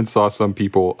 I even saw some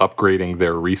people upgrading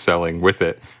their reselling with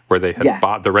it, where they had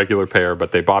bought the regular pair,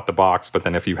 but they bought the box. But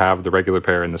then if you have the regular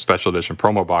pair and the special edition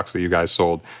promo box that you guys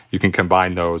sold, you can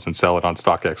combine those and sell it on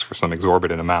StockX for some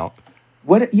exorbitant amount.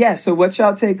 So what's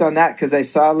y'all take on that? Because I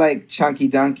saw like Chunky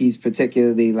Dunkies,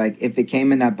 particularly, like if it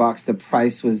came in that box, the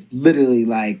price was literally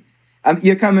like,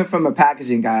 you're coming from a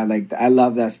packaging guy. Like, I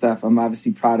love that stuff. I'm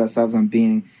obviously proud of ourselves on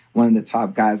being one of the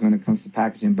top guys when it comes to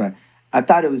packaging, but I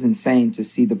thought it was insane to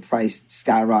see the price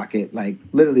skyrocket, like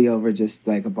literally over just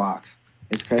like a box.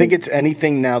 It's crazy. I think it's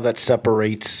anything now that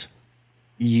separates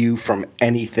you from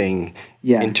anything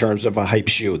in terms of a hype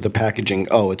shoe. The packaging,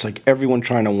 it's like everyone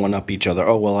trying to one-up each other.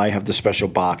 Oh, well, I have the special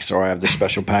box or I have the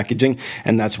special packaging,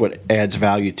 and that's what adds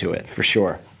value to it, for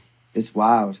sure. It's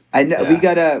wild. I know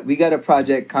we got a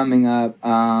project coming up.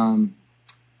 I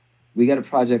got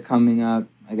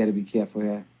to be careful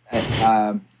here.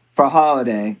 For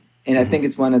holiday. And I think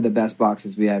it's one of the best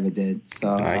boxes we ever did. So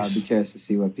I'll be curious to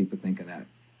see what people think of that.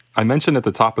 I mentioned at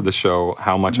the top of the show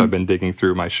how much I've been digging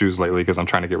through my shoes lately because I'm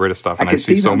trying to get rid of stuff. And I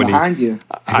see so many behind you.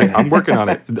 I'm working on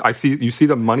it. You see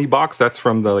the money box? That's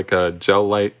from the gel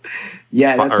light.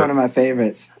 Yeah, that's one of my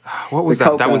favorites. What was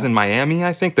that? That was in Miami,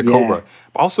 I think, the Cobra.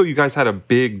 Also, you guys had a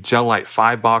big Gel Light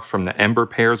 5 box from the Ember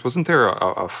pairs. Wasn't there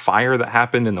a fire that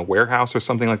happened in the warehouse or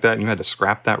something like that, and you had to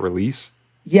scrap that release?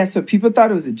 Yeah, so people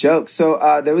thought it was a joke.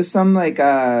 So there was some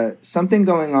something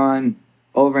going on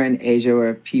over in Asia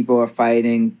where people are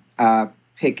fighting,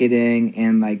 picketing,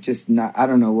 and like just not, I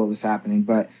don't know what was happening,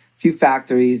 but a few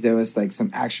factories, there was like some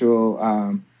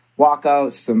actual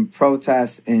walkouts, some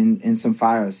protests, and some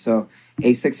fires. So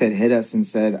ASICS had hit us and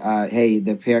said, hey,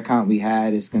 the pair count we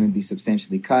had is going to be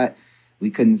substantially cut. We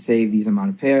couldn't save these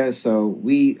amount of pairs. So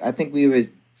I think we were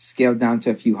scaled down to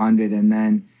a few hundred. And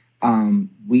then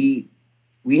we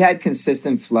had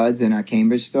consistent floods in our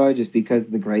Cambridge store just because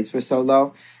the grates were so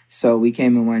low. So we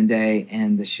came in one day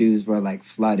and the shoes were like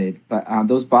flooded. But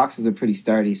those boxes are pretty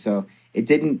sturdy. So it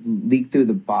didn't leak through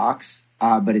the box,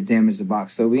 but it damaged the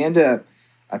box. So we ended up,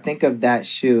 I think of that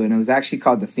shoe, and it was actually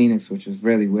called the Phoenix, which was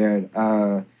really weird.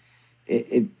 I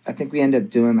think we ended up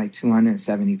doing like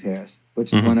 270 pairs,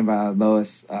 which is one of our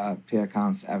lowest pair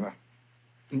counts ever.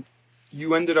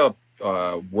 You ended up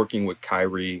working with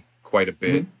Kyrie quite a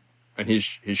bit, and his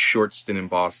short stint in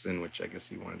Boston, which I guess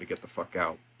he wanted to get the fuck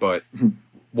out. But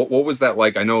what was that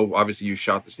like? I know obviously you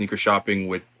shot the sneaker shopping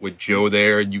with Joe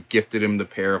there. You gifted him the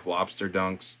pair of Lobster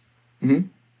Dunks. Mm-hmm.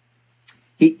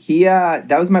 He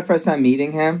that was my first time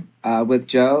meeting him with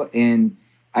Joe, and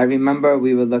I remember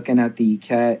we were looking at the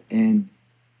Eket, and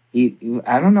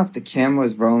I don't know if the camera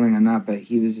was rolling or not, but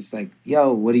he was just like,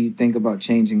 yo, what do you think about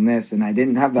changing this? And I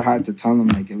didn't have the heart to tell him,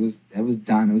 like, it was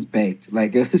done, it was baked,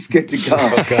 like, it was good to go.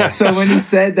 Okay. So when he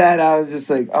said that, I was just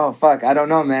like, oh, fuck, I don't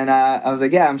know, man. I was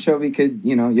like, yeah, I'm sure we could,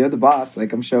 you're the boss.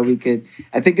 Like, I'm sure we could.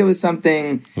 I think it was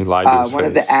something, one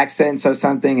of the accents or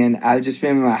something, and I was just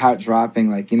feeling my heart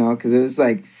dropping, like, because it was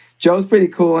like, Joe's pretty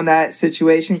cool in that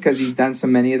situation because he's done so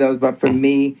many of those. But for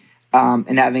me,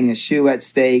 and having a shoe at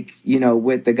stake,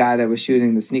 with the guy that was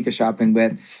shooting the sneaker shopping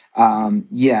with,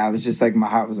 I was just like, my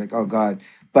heart was like, oh God.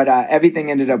 But everything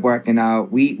ended up working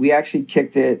out. We actually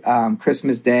kicked it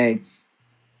Christmas Day.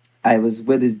 I was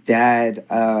with his dad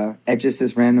at just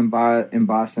this random bar in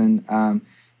Boston,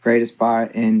 greatest bar,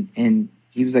 and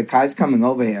he was like, Kai's coming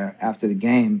over here after the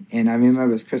game. And I remember it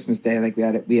was Christmas Day, like we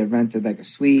had rented like a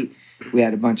suite. We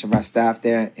had a bunch of our staff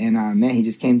there, and man, he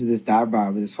just came to this dive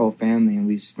bar with his whole family, and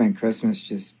we spent Christmas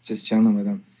just chilling with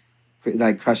him,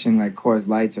 like crushing like Coors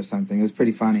Lights or something. It was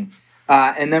pretty funny.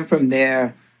 And then from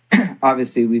there,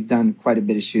 obviously we've done quite a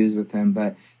bit of shoes with him,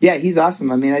 but yeah, he's awesome.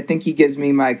 I mean, I think he gives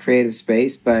me my creative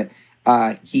space, but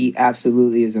he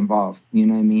absolutely is involved. You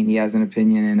know what I mean? He has an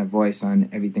opinion and a voice on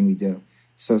everything we do.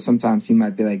 So sometimes he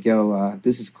might be like, yo,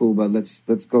 this is cool, but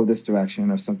let's go this direction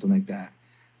or something like that.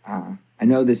 I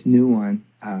know this new one,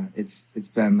 it's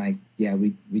been like,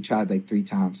 we tried like 3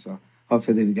 times. So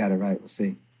hopefully we got it right. We'll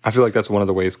see. I feel like that's one of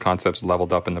the ways concepts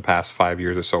leveled up in the past 5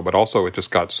 years or so, but also it just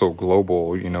got so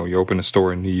global. You open a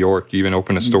store in New York, you even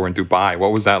open a store in Dubai.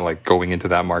 What was that like going into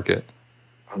that market?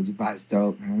 Oh, Dubai's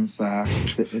dope, man.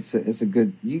 It's a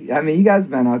good, you guys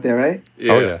been out there, right?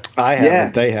 Yeah. Oh, yeah. I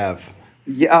haven't, they have.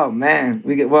 Yeah, oh man,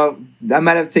 I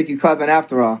might have to take you clubbing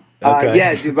after all.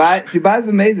 Okay. Dubai's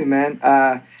amazing, man.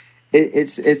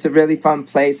 It's a really fun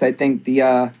place. I think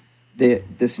the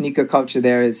sneaker culture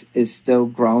there is still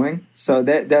growing, so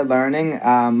they're learning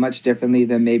much differently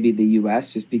than maybe the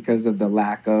U.S. just because of the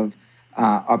lack of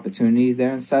opportunities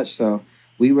there and such. So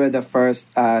we were the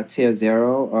first tier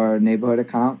 0 or neighborhood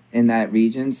account in that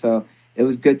region, so it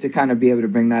was good to kind of be able to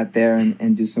bring that there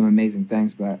and do some amazing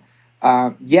things. But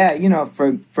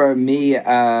for me,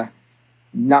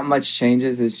 not much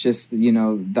changes. It's just,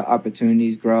 the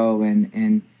opportunities grow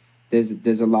and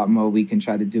there's a lot more we can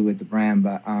try to do with the brand.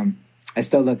 But I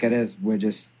still look at it as we're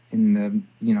just in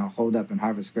the, hold up in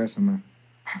Harvard Square somewhere.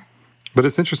 But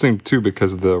it's interesting too,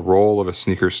 because the role of a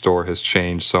sneaker store has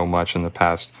changed so much in the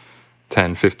past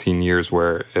 10, 15 years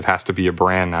where it has to be a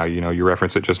brand now. You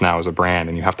reference it just now as a brand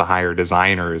and you have to hire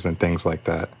designers and things like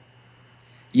that.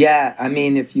 Yeah, I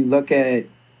mean, if you look at,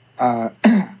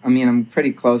 I'm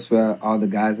pretty close with all the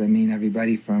guys. I mean,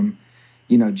 everybody from,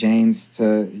 James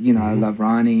to, I love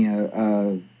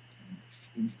Ronnie,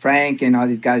 Frank and all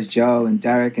these guys, Joe and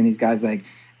Derek and these guys. Like,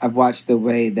 I've watched the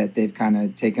way that they've kind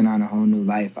of taken on a whole new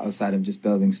life outside of just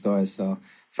building stores. So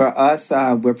for us,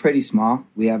 we're pretty small.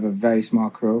 We have a very small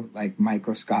crew, like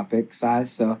microscopic size.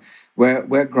 So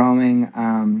we're growing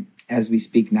as we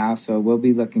speak now. So we'll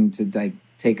be looking to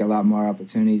take a lot more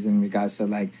opportunities in regards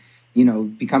to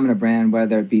becoming a brand,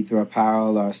 whether it be through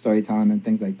apparel or storytelling and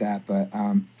things like that. But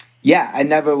I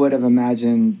never would have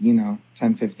imagined,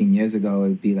 10, 15 years ago, it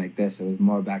would be like this. It was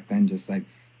more back then, just like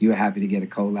you were happy to get a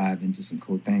collab and do some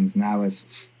cool things. Now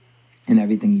it's in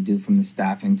everything you do, from the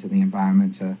staffing to the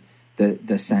environment to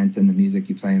the scent and the music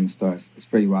you play in the stores. It's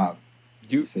pretty wild.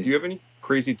 Do you have any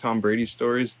crazy Tom Brady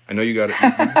stories? I know you got it.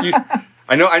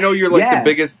 I know you're like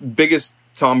the biggest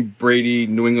Tom Brady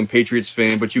New England Patriots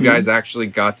fan, but you guys actually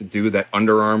got to do that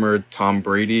Under Armour Tom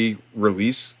Brady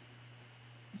release.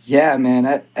 Yeah,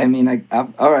 man. I mean,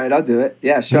 all right, I'll do it.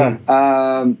 Yeah, sure.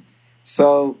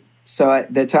 So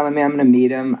they're telling me I'm going to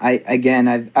meet him.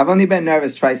 I've only been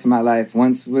nervous twice in my life.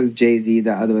 Once was Jay-Z,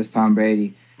 the other was Tom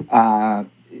Brady. I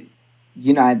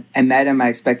met him. I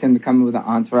expected him to come with an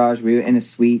entourage. We were in a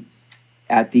suite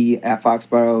at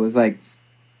Foxborough. It was like,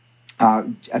 I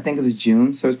think it was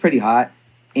June, so it was pretty hot.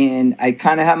 And I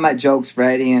kind of had my jokes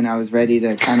ready, and I was ready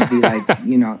to kind of be like,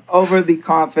 overly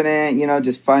confident,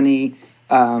 just funny,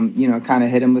 kind of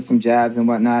hit him with some jabs and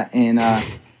whatnot. And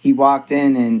he walked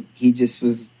in, and he just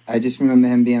was, I just remember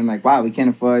him being like, wow, we can't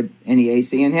afford any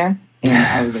AC in here. And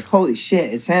I was like, holy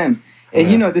shit, it's him.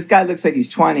 And, this guy looks like he's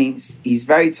 20. He's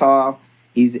very tall.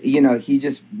 He's, he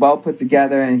just well put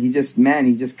together, and he just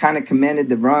kind of commanded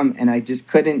the room. And I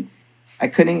couldn't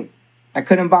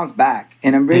bounce back.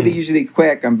 And I'm really usually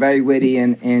quick. I'm very witty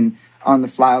and on the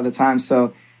fly all the time.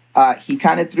 So he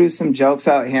kind of threw some jokes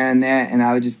out here and there, and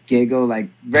I would just giggle, like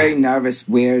very nervous,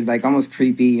 weird, like almost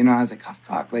creepy. I was like, oh,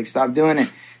 fuck, like stop doing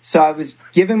it. So I was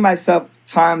giving myself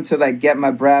time to like get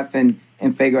my breath and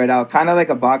figure it out, kind of like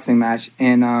a boxing match.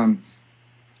 And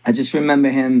I just remember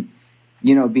him,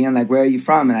 being like, where are you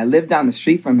from? And I lived down the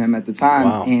street from him at the time.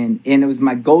 Wow. And it was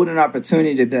my golden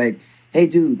opportunity to be like, hey,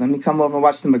 dude, let me come over and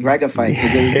watch the McGregor fight,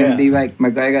 because it was going to be like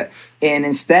McGregor. And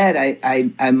instead,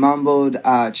 I mumbled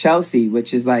Chelsea,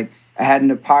 which is like, I had an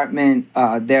apartment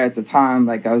there at the time,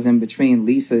 like I was in between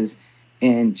leases.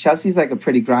 And Chelsea's like a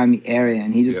pretty grimy area.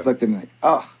 And he just looked at me like,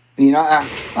 oh,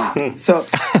 So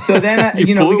then,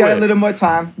 we got a little more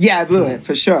time. Yeah, I blew it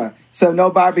for sure. So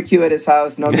no barbecue at his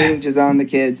house, no meeting Giselle and the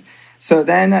kids. So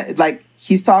then,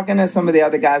 he's talking to some of the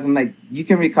other guys. I'm like, you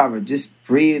can recover. Just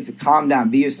breathe, calm down,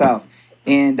 be yourself.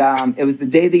 And it was the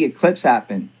day the eclipse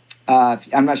happened.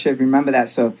 I'm not sure if you remember that.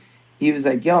 So he was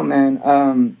like, yo,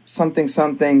 man, something,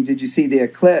 did you see the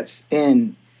eclipse?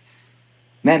 And,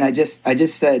 man, I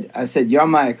said, you're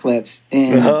my eclipse.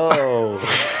 And I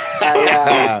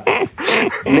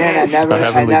never... A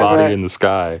heavenly body in the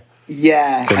sky.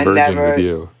 Yeah, converging with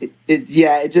you.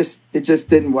 It just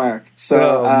didn't work.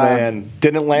 So, man,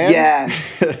 didn't land.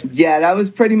 Yeah, that was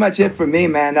pretty much it for me,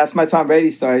 man. That's my Tom Brady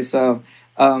story. So,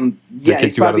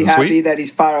 he's probably happy that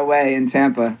he's far away in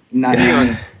Tampa, not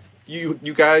me.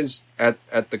 You guys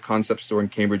at the Concept Store in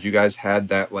Cambridge, you guys had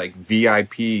that like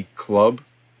VIP club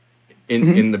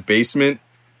in the basement.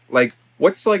 Like,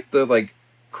 what's like the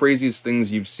craziest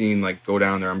things you've seen like go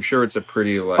down there? I'm sure it's a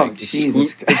pretty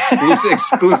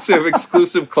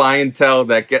exclusive clientele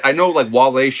that get. I know like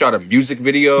Wale shot a music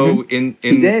video in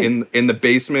the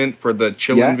basement for the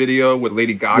Chillin' video with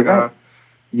Lady Gaga. Right.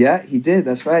 Yeah, he did.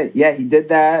 That's right. Yeah, he did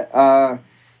that.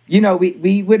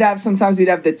 We would have, sometimes we'd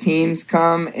have the teams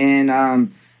come,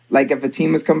 and if a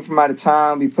team was coming from out of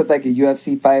town, we put like a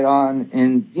UFC fight on,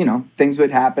 and things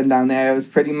would happen down there. It was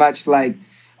pretty much like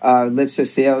lips are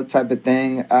sealed type of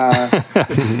thing.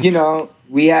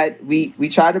 We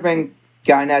tried to bring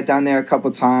Garnett down there a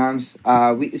couple times.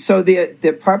 So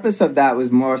the purpose of that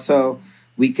was more so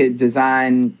we could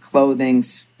design clothing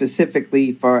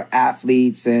specifically for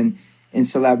athletes and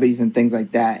celebrities and things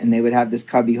like that. And they would have this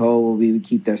cubby hole where we would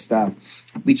keep their stuff.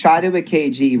 We tried it with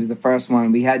KG. He was the first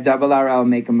one. We had Double RL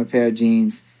make him a pair of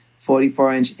jeans,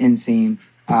 44-inch inseam.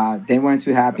 They weren't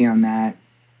too happy on that.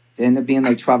 It ended up being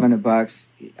like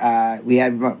 $1,200. We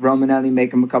had Romanelli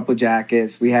make him a couple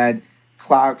jackets. We had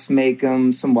Clark's make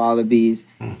him some Wallabies.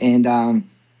 And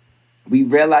we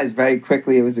realized very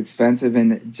quickly it was expensive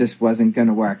and it just wasn't going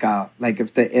to work out. Like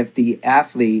if the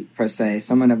athlete, per se,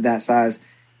 someone of that size,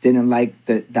 didn't like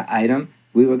the item,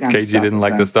 we were going to KG didn't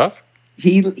like the stuff?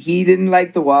 He didn't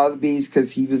like the Wallabies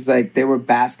because he was like, they were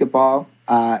basketball.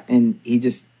 And he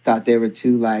just thought they were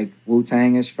too like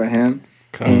Wu-Tang-ish for him.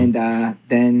 And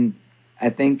then I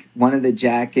think one of the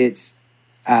jackets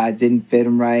didn't fit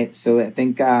him right. So I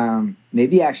think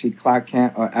maybe actually Clark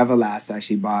Kent or Everlast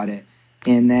actually bought it.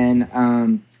 And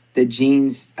then the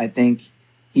jeans, I think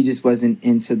he just wasn't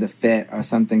into the fit or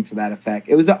something to that effect.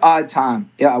 It was an odd time.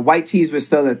 White tees were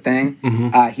still a thing.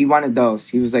 He wanted those.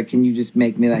 He was like, can you just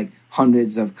make me like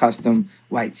hundreds of custom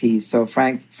white tees? So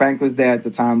Frank was there at the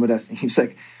time with us. And he was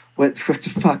like, what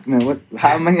the fuck, man?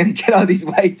 How am I going to get all these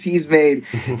white tees made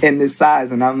in this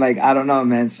size? And I'm like, I don't know,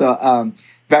 man. So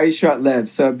very short-lived.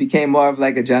 So it became more of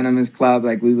like a gentleman's club.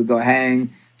 Like we would go hang,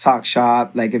 talk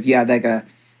shop. Like if you had like a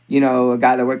a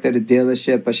guy that worked at a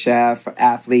dealership, a chef,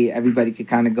 athlete. Everybody could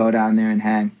kind of go down there and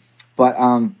hang. But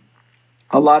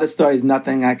a lot of stories,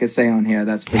 nothing I could say on here,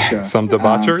 that's for sure. Some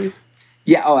debauchery?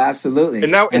 Yeah, oh, absolutely.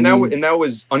 And that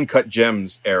was Uncut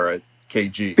Gems era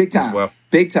KG. Big time. As well.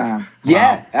 Big time.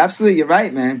 Yeah, absolutely. You're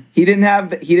right, man. He didn't have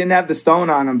the stone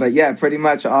on him, but yeah, pretty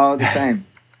much all the same.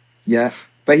 Yeah.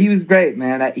 But he was great,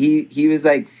 man. He was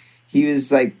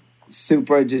like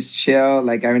super just chill.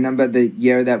 Like I remember the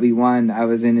year that we won, I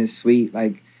was in his suite.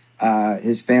 Like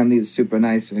his family was super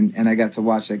nice, and I got to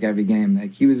watch like every game.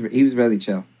 Like he was really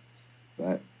chill,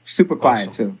 but super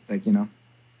quiet too. Like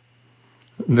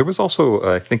There was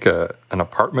also, I think, an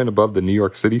apartment above the New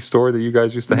York City store that you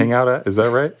guys used to hang out at. Is that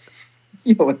right?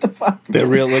 Yo, what the fuck? They're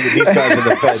real. Look at these guys in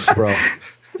the feds, bro.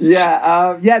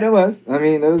 Yeah, there was. I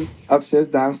mean, it was upstairs,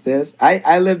 downstairs.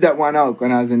 I lived at One Oak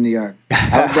when I was in New York.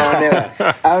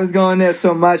 I was going there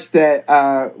so much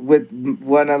that with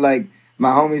one of like my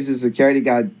homies, the security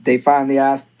guard, they finally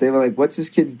asked. They were like, "What's this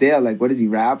kid's deal? Like, what does he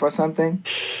rap or something?"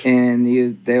 And he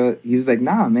was like,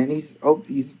 "Nah, man, he's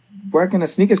working a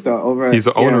sneaker store over." He's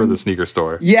the owner of the sneaker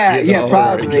store. Yeah,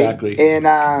 probably. Exactly. And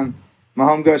my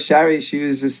homegirl Sherry, she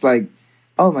was just like,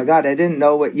 "Oh my God, I didn't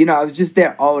know what." I was just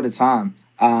there all the time.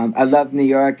 I love New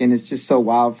York, and it's just so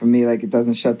wild for me. Like, it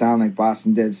doesn't shut down like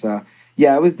Boston did. So,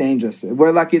 yeah, it was dangerous.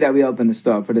 We're lucky that we opened the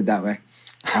store, put it that way.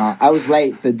 I was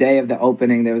late the day of the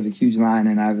opening. There was a huge line,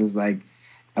 and I was like,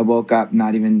 I woke up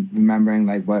not even remembering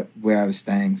like where I was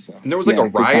staying. So, and there was like a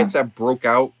riot that broke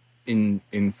out in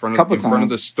front of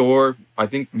the store. I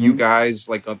think you guys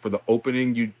like for the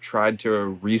opening, you tried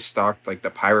to restock like the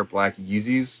Pirate Black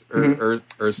Yeezys or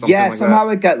something. Yeah, like somehow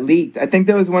that. It got leaked. I think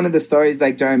there was one of the stories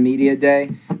like during media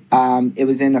day. It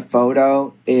was in a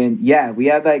photo, and yeah, we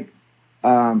had like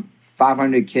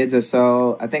 500 kids or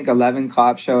so. I think 11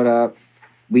 cops showed up.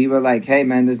 We were like, "Hey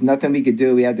man, there's nothing we could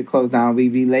do. We had to close down." We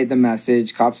relayed the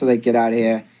message. Cops were like, "Get out of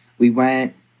here." We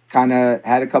went. Kind of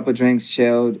had a couple drinks,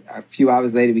 chilled. A few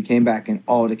hours later, we came back and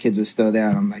all the kids were still there.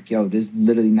 And I'm like, yo, there's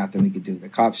literally nothing we could do. The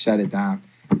cops shut it down.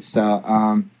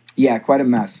 So, yeah, quite a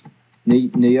mess.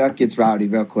 New York gets rowdy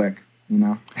real quick,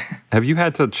 Have you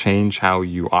had to change how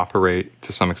you operate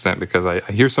to some extent? Because I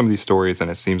hear some of these stories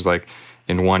and it seems like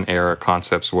in one era,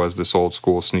 Concepts was this old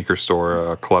school sneaker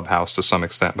store, clubhouse to some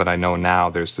extent. But I know now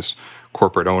there's this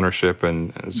corporate ownership,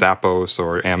 and Zappos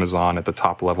or Amazon at the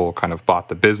top level kind of bought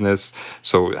the business.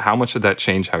 So how much did that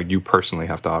change how you personally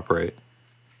have to operate?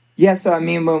 Yeah, so I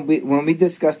mean, when we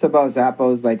discussed about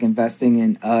Zappos like investing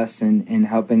in us and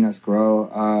helping us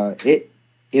grow,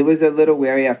 it was a little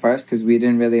wary at first because we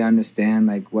didn't really understand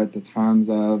like what the terms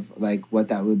of like what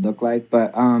that would look like.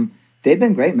 But they've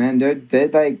been great, man.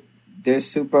 They're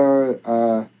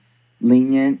super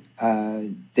lenient.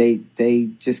 They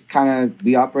just kind of,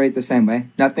 we operate the same way.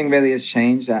 Nothing really has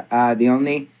changed. The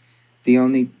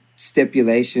only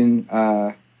stipulation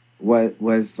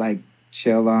was like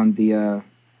chill on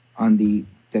the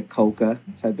Coca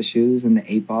type of shoes and the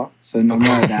 8-ball. So no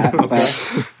more of that. Okay.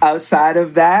 But outside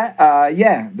of that,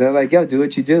 yeah, they're like, yo, do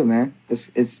what you do, man.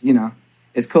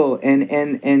 It's cool.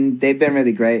 And they've been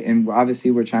really great. And obviously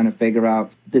we're trying to figure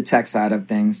out the tech side of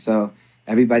things. So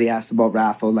everybody asks about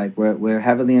raffle. Like we're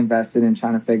heavily invested in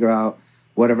trying to figure out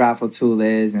what a raffle tool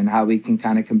is and how we can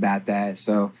kind of combat that.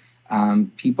 So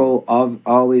people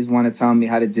always want to tell me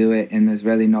how to do it, and there's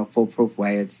really no foolproof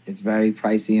way. It's very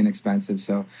pricey and expensive.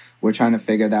 So we're trying to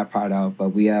figure that part out. But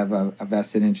we have a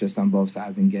vested interest on both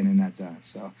sides in getting that done.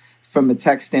 So from a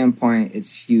tech standpoint,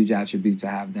 it's a huge attribute to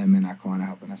have them in our corner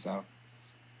helping us out.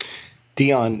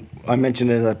 Deon, I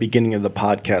mentioned it at the beginning of the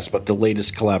podcast, but the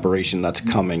latest collaboration that's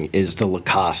coming is the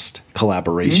Lacoste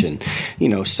collaboration.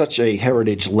 Mm-hmm. Such a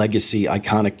heritage, legacy,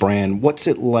 iconic brand. What's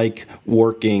it like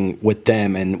working with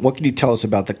them, and what can you tell us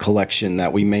about the collection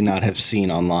that we may not have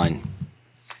seen online?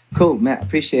 Cool, man.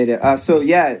 Appreciate it. So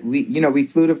yeah, we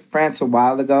flew to France a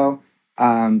while ago.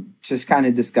 Just kind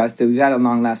of discussed it. We've had a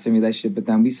long-lasting relationship with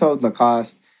them. We sold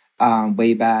Lacoste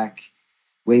way back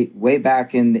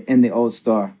in the old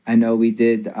store. I know we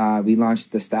did. We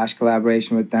launched the Stash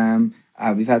collaboration with them.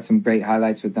 We've had some great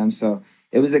highlights with them. So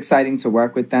it was exciting to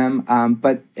work with them.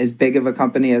 But as big of a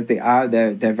company as they are,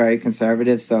 they're very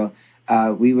conservative. So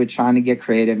we were trying to get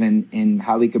creative in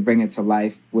how we could bring it to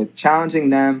life with challenging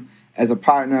them as a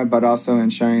partner, but also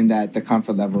ensuring that the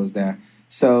comfort level is there.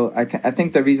 So I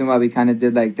think the reason why we kind of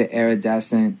did like the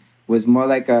iridescent was more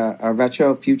like a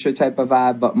retro future type of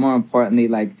vibe, but more importantly,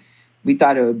 like we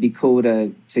thought it would be cool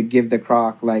to give the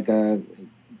Croc like a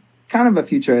kind of a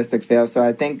futuristic feel. So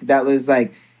I think that was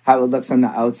like how it looks on the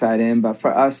outside in. But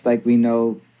for us, like we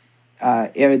know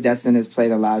Iridescent has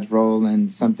played a large role in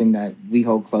something that we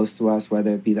hold close to us,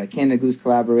 whether it be like Canada Goose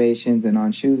collaborations and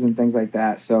on shoes and things like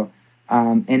that. So,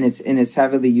 and it's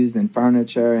heavily used in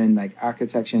furniture and like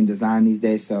architecture and design these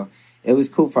days. So it was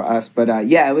cool for us. But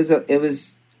it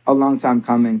was a long time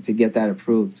coming to get that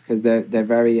approved because they're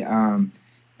very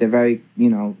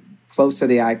close to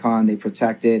the icon. They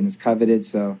protect it and it's coveted.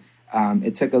 So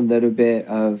it took a little bit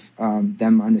of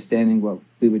them understanding what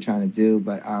we were trying to do,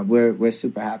 but we're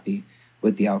super happy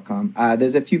with the outcome.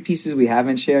 There's a few pieces we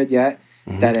haven't shared yet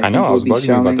that I know I was bugging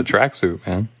you about the tracksuit,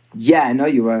 man. Yeah, I know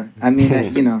you were. I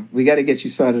mean, we got to get you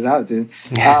sorted out, dude.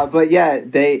 But yeah,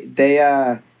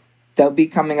 they'll be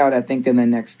coming out, I think, in the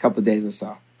next couple of days or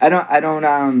so. I'm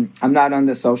not on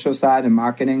the social side and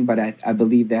marketing, but I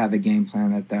believe they have a game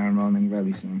plan that they're enrolling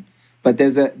really soon. But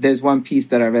there's one piece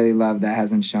that I really love that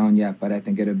hasn't shown yet, but I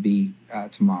think it'll be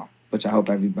tomorrow, which I hope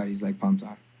everybody's like pumped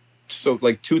on. So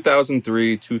like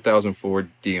 2003, 2004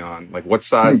 Deon, like what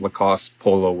size Lacoste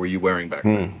polo were you wearing back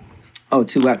then? Oh,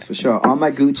 2X for sure. All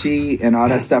my Gucci and all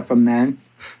that stuff from then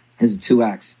is a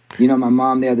 2X. You know, my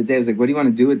mom the other day was like, what do you want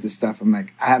to do with this stuff? I'm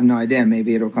like, I have no idea.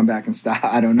 Maybe it'll come back in style.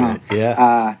 I don't know.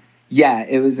 Yeah,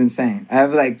 it was insane. I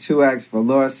have like 2X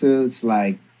velour suits.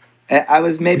 Like, I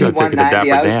was maybe 190. Take it to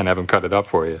Dapper Dan, have him cut it up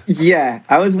for you. Yeah,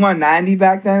 I was 190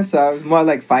 back then, so I was more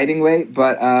like fighting weight.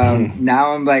 But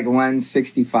now I'm like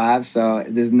 165, so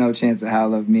there's no chance of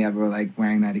hell of me ever like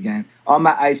wearing that again. All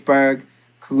my Iceberg,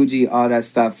 Coogee, all that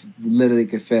stuff literally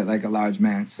could fit like a large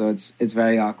man. So it's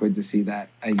very awkward to see that.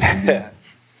 I used to do that.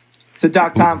 It's a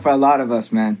dark time for a lot of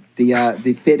us, man.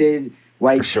 The fitted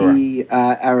white tee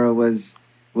era was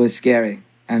scary.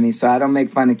 I mean, so I don't make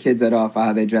fun of kids at all for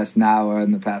how they dress now or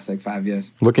in the past like 5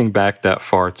 years. Looking back that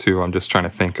far too, I'm just trying to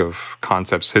think of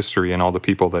Concept's history and all the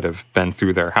people that have been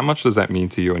through there. How much does that mean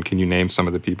to you? And can you name some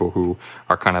of the people who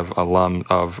are kind of alum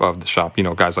of the shop? You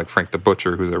know, guys like Frank the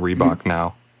Butcher, who's at Reebok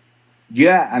now.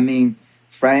 Yeah, I mean,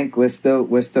 Frank, we're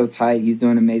still tight. He's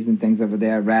doing amazing things over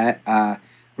there. Rhett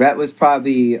was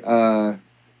probably the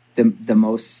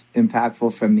most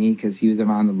impactful for me because he was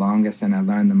around the longest and I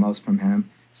learned the most from him.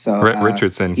 So Rhett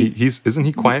Richardson, isn't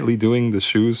he quietly doing the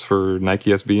shoes for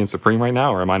Nike SB and Supreme right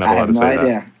now, or am I not allowed to say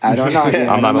that? I don't know.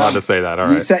 I'm not allowed to say that. All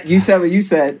right. You said what you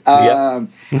said. No,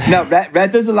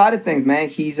 Rhett does a lot of things, man.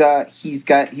 He's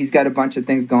got a bunch of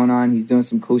things going on. He's doing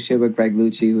some cool shit with Greg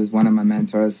Lucci, who's one of my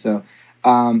mentors. So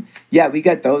we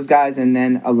got those guys, and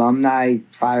then alumni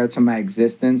prior to my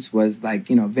existence was like,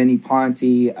 Vinny Ponte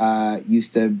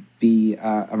used to be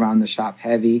around the shop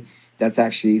heavy. That's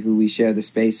actually who we share the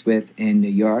space with in New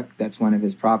York. That's one of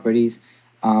his properties.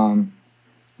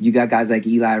 You got guys like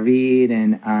Eli Reed,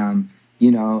 and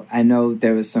I know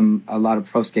there was a lot of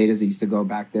pro skaters that used to go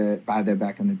by there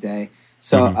back in the day.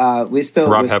 So we're still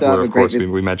Rob Hepler, of course.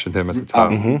 We mentioned him at the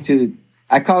top. Dude,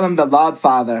 I call him the Lob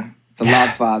Father,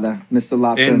 Mr.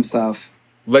 Lobster himself.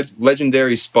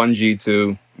 Legendary Spongy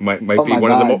too might be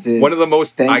one of the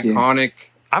most iconic.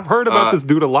 I've heard about this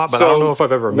dude a lot, but I don't know if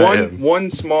I've ever met him. One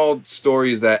small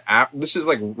story is that this is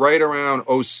like right around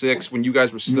 2006 when you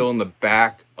guys were still in the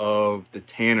back of the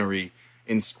tannery,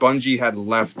 and Spongy had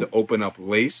left to open up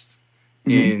Laced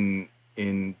in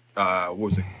what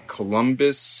was it,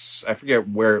 Columbus? I forget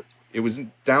where it was,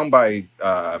 down by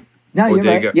No,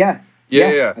 Bodega. You're right.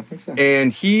 Yeah. I think so.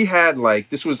 And he had like,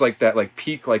 this was like that like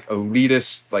peak like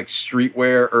elitist like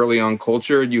streetwear early on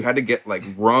culture. You had to get like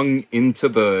rung into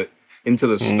the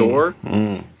store.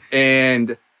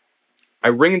 And I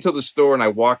ring into the store and I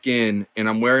walk in and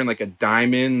I'm wearing like a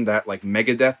diamond, that like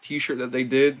Megadeth t-shirt that they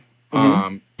did.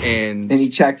 And he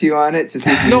checked you on it to see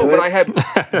if you no, knew but it? I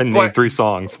had named 3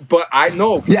 songs. But I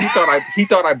know because he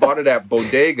thought I bought it at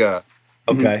Bodega.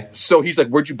 Okay. So he's like,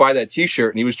 "Where'd you buy that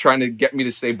T-shirt?" And he was trying to get me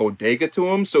to say Bodega to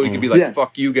him, so he could be like,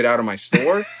 "Fuck you, get out of my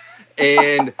store."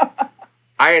 And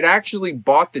I had actually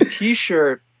bought the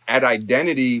T-shirt at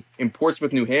Identity in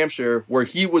Portsmouth, New Hampshire, where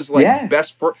he was like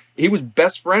he was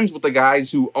best friends with the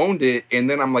guys who owned it. And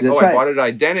then I'm like, I bought it at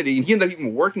Identity, and he ended up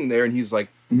even working there. And he's like,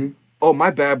 "Oh,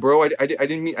 my bad, bro. I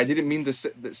didn't mean to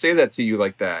say that to you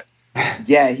like that."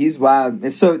 Yeah, he's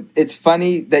wild. So it's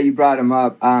funny that you brought him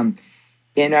up.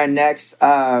 In our next,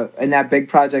 in that big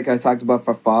project I talked about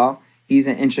for fall, he's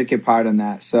an intricate part in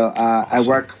that. So I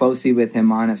worked closely with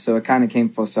him on it. So it kind of came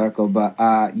full circle. But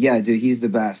yeah, dude, he's the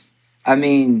best. I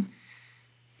mean,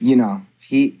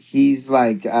 he's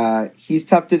like, he's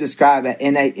tough to describe.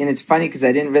 And it's funny because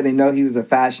I didn't really know he was a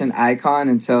fashion icon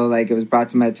until like it was brought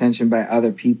to my attention by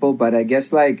other people. But I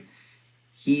guess like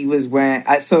he was wearing,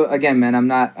 so again, man, I'm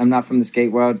not from the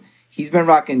skate world. He's been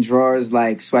rocking drawers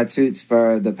like sweatsuits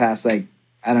for the past, like,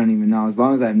 I don't even know, as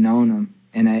long as I've known him.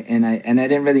 And I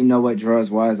didn't really know what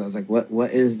drawers was. I was like,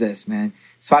 what is this, man?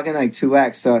 It's fucking like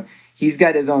 2X. So he's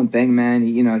got his own thing, man.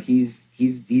 You know, he's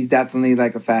definitely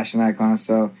like a fashion icon.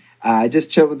 So I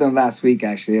just chilled with him last week,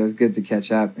 actually. It was good to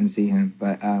catch up and see him.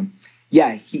 But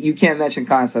yeah, you can't mention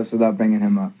Concepts without bringing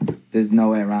him up. There's no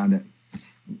way around it.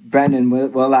 Brendan,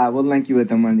 we'll link you with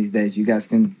him one of these days. You guys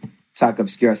can talk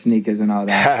obscure sneakers and all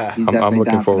that. I'm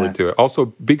looking forward to it. Also,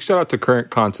 big shout out to current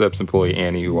Concepts employee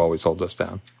Annie, who always holds us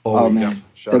down. Oh man,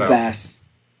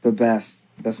 the best.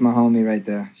 That's my homie right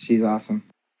there. She's awesome.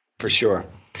 For sure.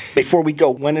 Before we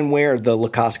go, when and where the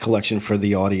Lacoste collection for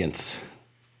the audience?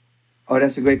 Oh,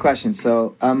 that's a great question.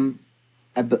 So,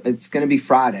 it's going to be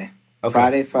Friday. Okay.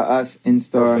 Friday for us in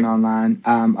store and online.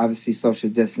 Obviously, social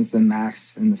distance and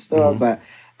masks in the store, but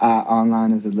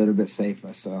online is a little bit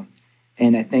safer. So,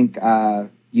 and I think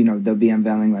they'll be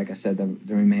unveiling, like I said,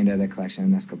 the remainder of the collection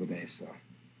in the next couple of days. So,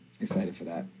 excited for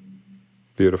that.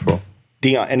 Beautiful.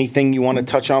 Deon, anything you want to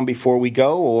touch on before we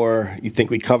go, or you think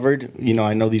we covered? You know,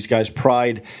 I know these guys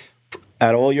tried to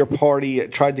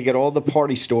get all the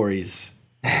party stories.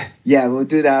 Yeah, we'll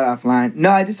do that offline.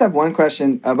 No, I just have one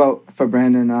question for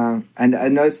Brandon. And I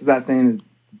noticed his last name is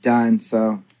Dunn,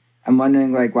 so I'm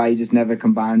wondering like why you just never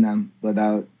combine them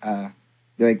without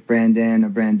like Brandon or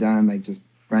Brandon, like just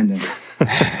Brendan.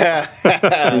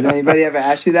 Has anybody ever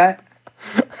asked you that?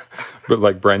 But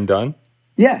like Brendan?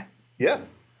 Yeah. Yeah.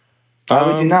 Why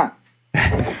would you not?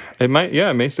 It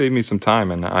may save me some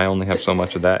time, and I only have so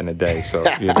much of that in a day. So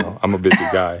I'm a busy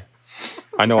guy.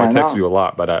 I know I text you a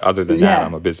lot, but other than that,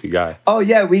 I'm a busy guy. Oh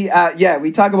yeah, we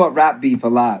talk about rap beef a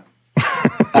lot.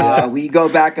 We go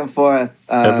back and forth.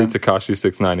 Every Tekashi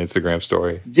 6ix9ine Instagram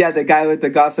story. Yeah, the guy with the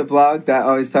gossip blog that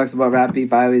always talks about rap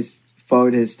beef. I always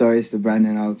forward his stories to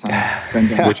Brendan all the time.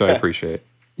 Brendan. Which I appreciate.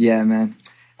 Yeah, man.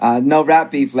 No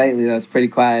rap beef lately. Though. It's pretty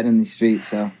quiet in the streets.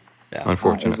 So,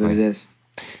 unfortunately, that's what it is.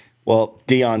 Well,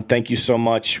 Deon, thank you so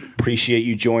much. Appreciate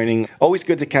you joining. Always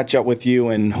good to catch up with you,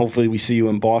 and hopefully we see you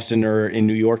in Boston or in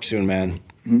New York soon, man.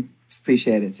 Mm-hmm.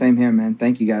 Appreciate it. Same here, man.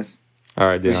 Thank you, guys. All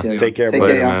right, Deon. Take care,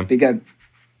 y'all. Man. Be good.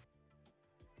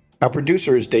 Our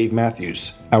producer is Dave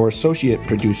Matthews. Our associate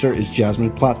producer is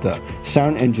Jasmine Plata.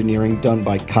 Sound engineering done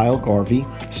by Kyle Garvey.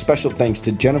 Special thanks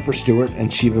to Jennifer Stewart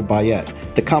and Shiva Bayet.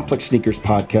 The Complex Sneakers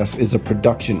Podcast is a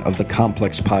production of the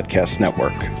Complex Podcast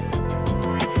Network.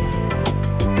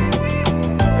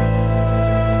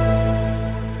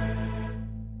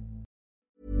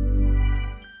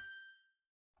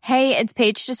 Hey, it's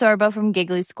Paige DeSorbo from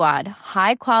Giggly Squad.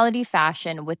 High quality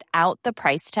fashion without the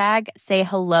price tag. Say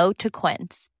hello to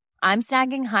Quince. I'm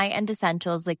snagging high-end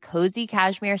essentials like cozy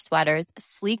cashmere sweaters,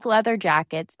 sleek leather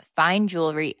jackets, fine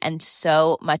jewelry, and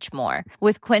so much more.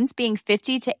 With Quince being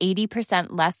 50 to 80%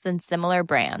 less than similar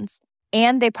brands.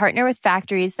 And they partner with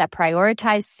factories that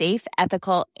prioritize safe,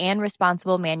 ethical, and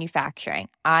responsible manufacturing.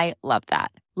 I love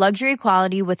that. Luxury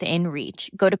quality within reach.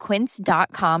 Go to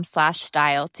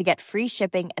quince.com/style to get free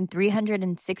shipping and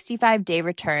 365-day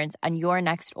returns on your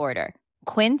next order.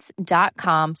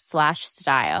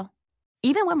 Quince.com/style.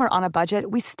 Even when we're on a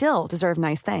budget, we still deserve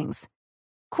nice things.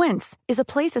 Quince is a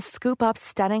place to scoop up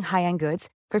stunning high-end goods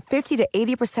for 50 to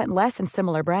 80% less than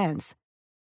similar brands.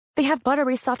 They have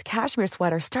buttery soft cashmere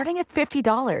sweaters starting at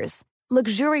 $50,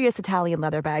 luxurious Italian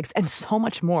leather bags, and so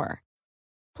much more.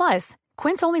 Plus,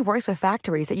 Quince only works with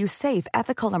factories that use safe,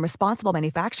 ethical, and responsible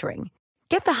manufacturing.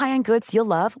 Get the high-end goods you'll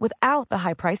love without the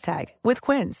high price tag with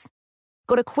Quince.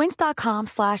 Go to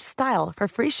quince.com/style for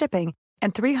free shipping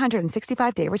and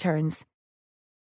 365-day returns.